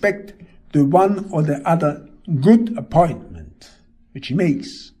perhaps expect the one or the other good appointment which he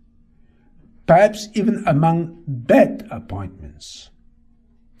makes, perhaps even among bad appointments.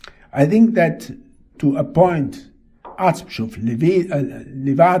 I think that to appoint Archbishop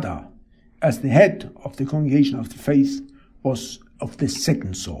LeFebvre as the head of the Congregation of the Faith was of the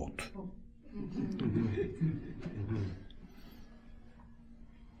second sort.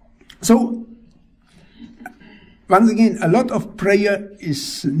 So, once again, a lot of prayer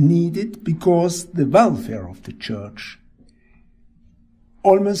is needed, because the welfare of the Church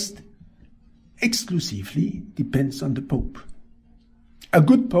almost exclusively depends on the Pope. A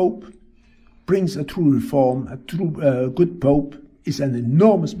good Pope brings a true reform. A good Pope is an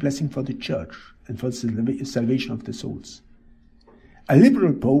enormous blessing for the Church and for the salvation of the souls. A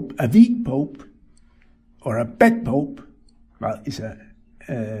liberal Pope, a weak Pope, or a bad Pope, well, is a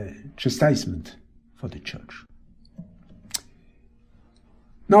chastisement for the Church.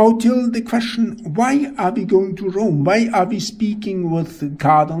 Now, till the question, why are we going to Rome? Why are we speaking with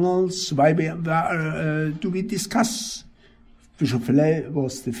cardinals? Why do we discuss? Bishop LeFebvre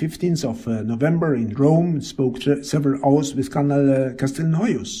was the 15th of November in Rome, spoke several hours with Cardinal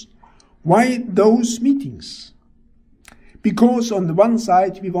Castelnuovo. Why those meetings? Because on the one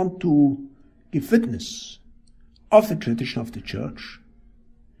side, we want to give witness of the tradition of the Church.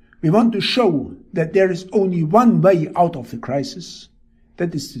 We want to show that there is only one way out of the crisis.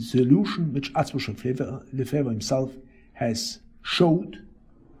 That is the solution which Archbishop LeFebvre himself has showed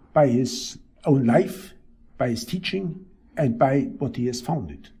by his own life, by his teaching, and by what he has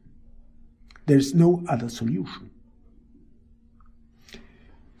founded. There is no other solution.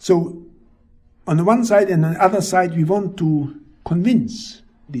 So, on the one side and on the other side, we want to convince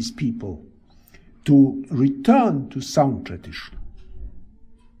these people to return to sound tradition.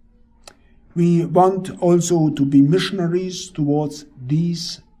 We want also to be missionaries towards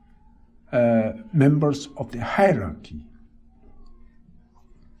these members of the hierarchy.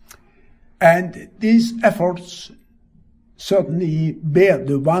 And these efforts certainly bear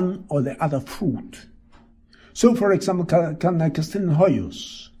the one or the other fruit. So, for example, Cardinal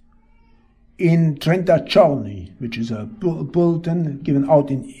Castelnuovo in Trentagiorni, which is a bulletin given out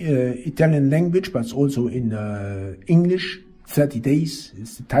in Italian language, but also in English, 30 days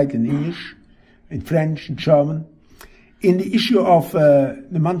is the title in English, in French, in German, in the issue of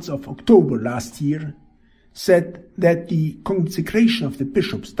the month of October last year, said that the consecration of the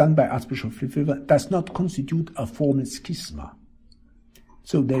bishops done by Archbishop LeFebvre does not constitute a formal schisma.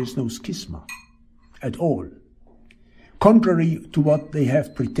 So there is no schisma at all, contrary to what they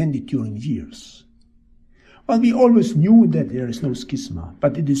have pretended during years. Well, we always knew that there is no schisma,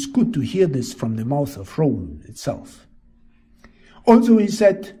 but it is good to hear this from the mouth of Rome itself. Also, he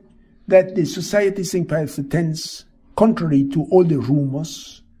said that the Society St. Pius X, contrary to all the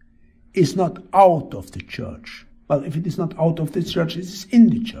rumors, is not out of the Church. Well, if it is not out of the Church, it is in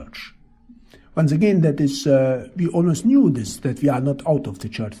the Church. Once again, that is, we almost knew this, that we are not out of the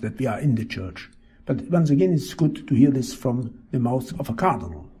Church, that we are in the Church. But once again, it's good to hear this from the mouth of a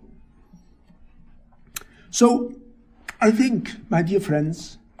cardinal. So, I think, my dear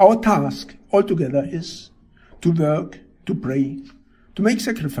friends, our task altogether is to work, to pray, to make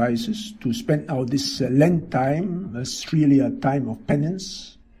sacrifices, to spend now this Lent time as really a time of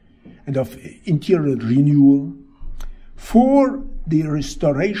penance and of interior renewal for the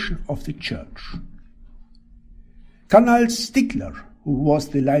restoration of the Church. Cardinal Stickler, who was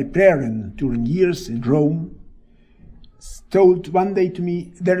the librarian during years in Rome, told one day to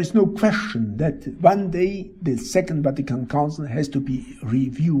me, there is no question that one day the Second Vatican Council has to be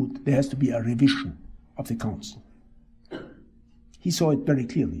reviewed. There has to be a revision of the Council. He saw it very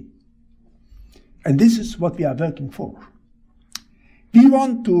clearly. And this is what we are working for. We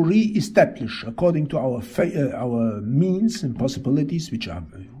want to re-establish, according to our means and possibilities, which are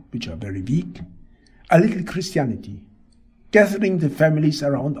very weak, a little Christianity, gathering the families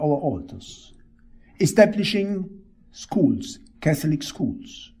around our altars, establishing schools, Catholic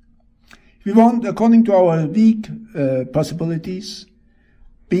schools. We want, according to our weak possibilities,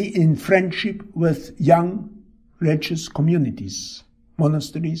 be in friendship with young religious communities,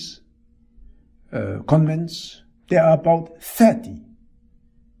 monasteries, convents. There are about 30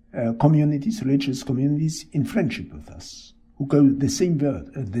 communities, religious communities, in friendship with us, who go the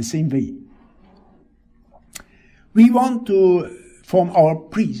same way. We want to form our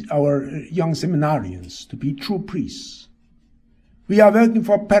priests, our young seminarians, to be true priests. We are working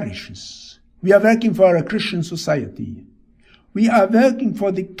for parishes. We are working for a Christian society. We are working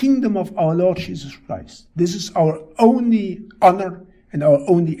for the kingdom of our Lord Jesus Christ. This is our only honor and our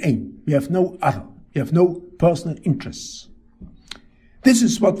only aim. We have no other. We have no personal interests. This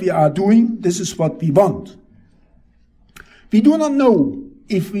is what we are doing. This is what we want. We do not know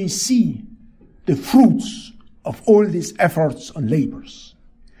if we see the fruits of all these efforts and labors.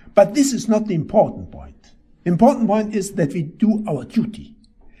 But this is not the important point. The important point is that we do our duty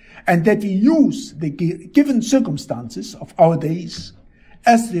and that we use the given circumstances of our days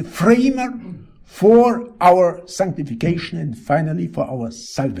as the framer for our sanctification and finally for our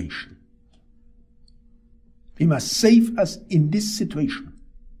salvation. We must save us in this situation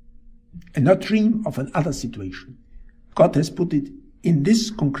and not dream of another situation. God has put it in this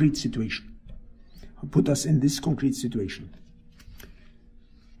concrete situation. Put us in this concrete situation.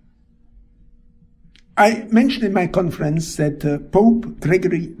 I mentioned in my conference that Pope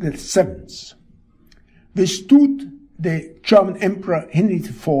Gregory VII withstood the German Emperor Henry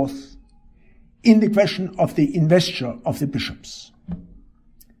IV in the question of the investiture of the bishops.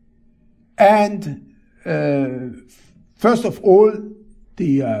 And first of all,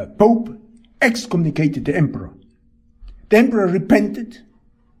 the Pope excommunicated the Emperor. The Emperor repented,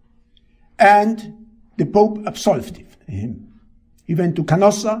 and the Pope absolved him. He went to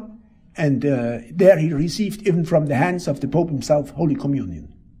Canossa, and there he received, even from the hands of the Pope himself, Holy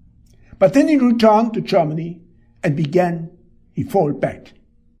Communion. But then he returned to Germany and he fell back.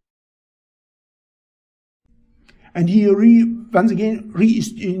 And he once again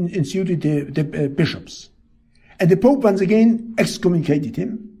reinstituted the bishops. And the Pope once again excommunicated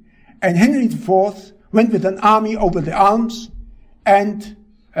him. And Henry IV went with an army over the Alps and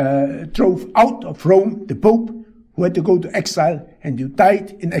drove out of Rome the Pope, who had to go to exile, and who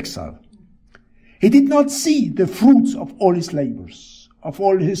died in exile. He did not see the fruits of all his labors, of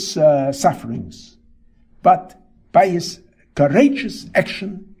all his sufferings, but by his courageous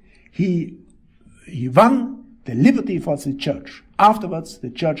action, he won the liberty for the Church. Afterwards, the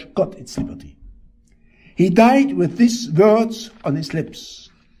Church got its liberty. He died with these words on his lips: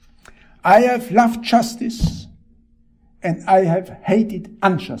 I have loved justice, and I have hated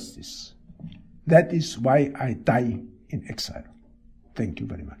injustice. That is why I die in exile. Thank you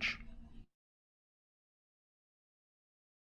very much.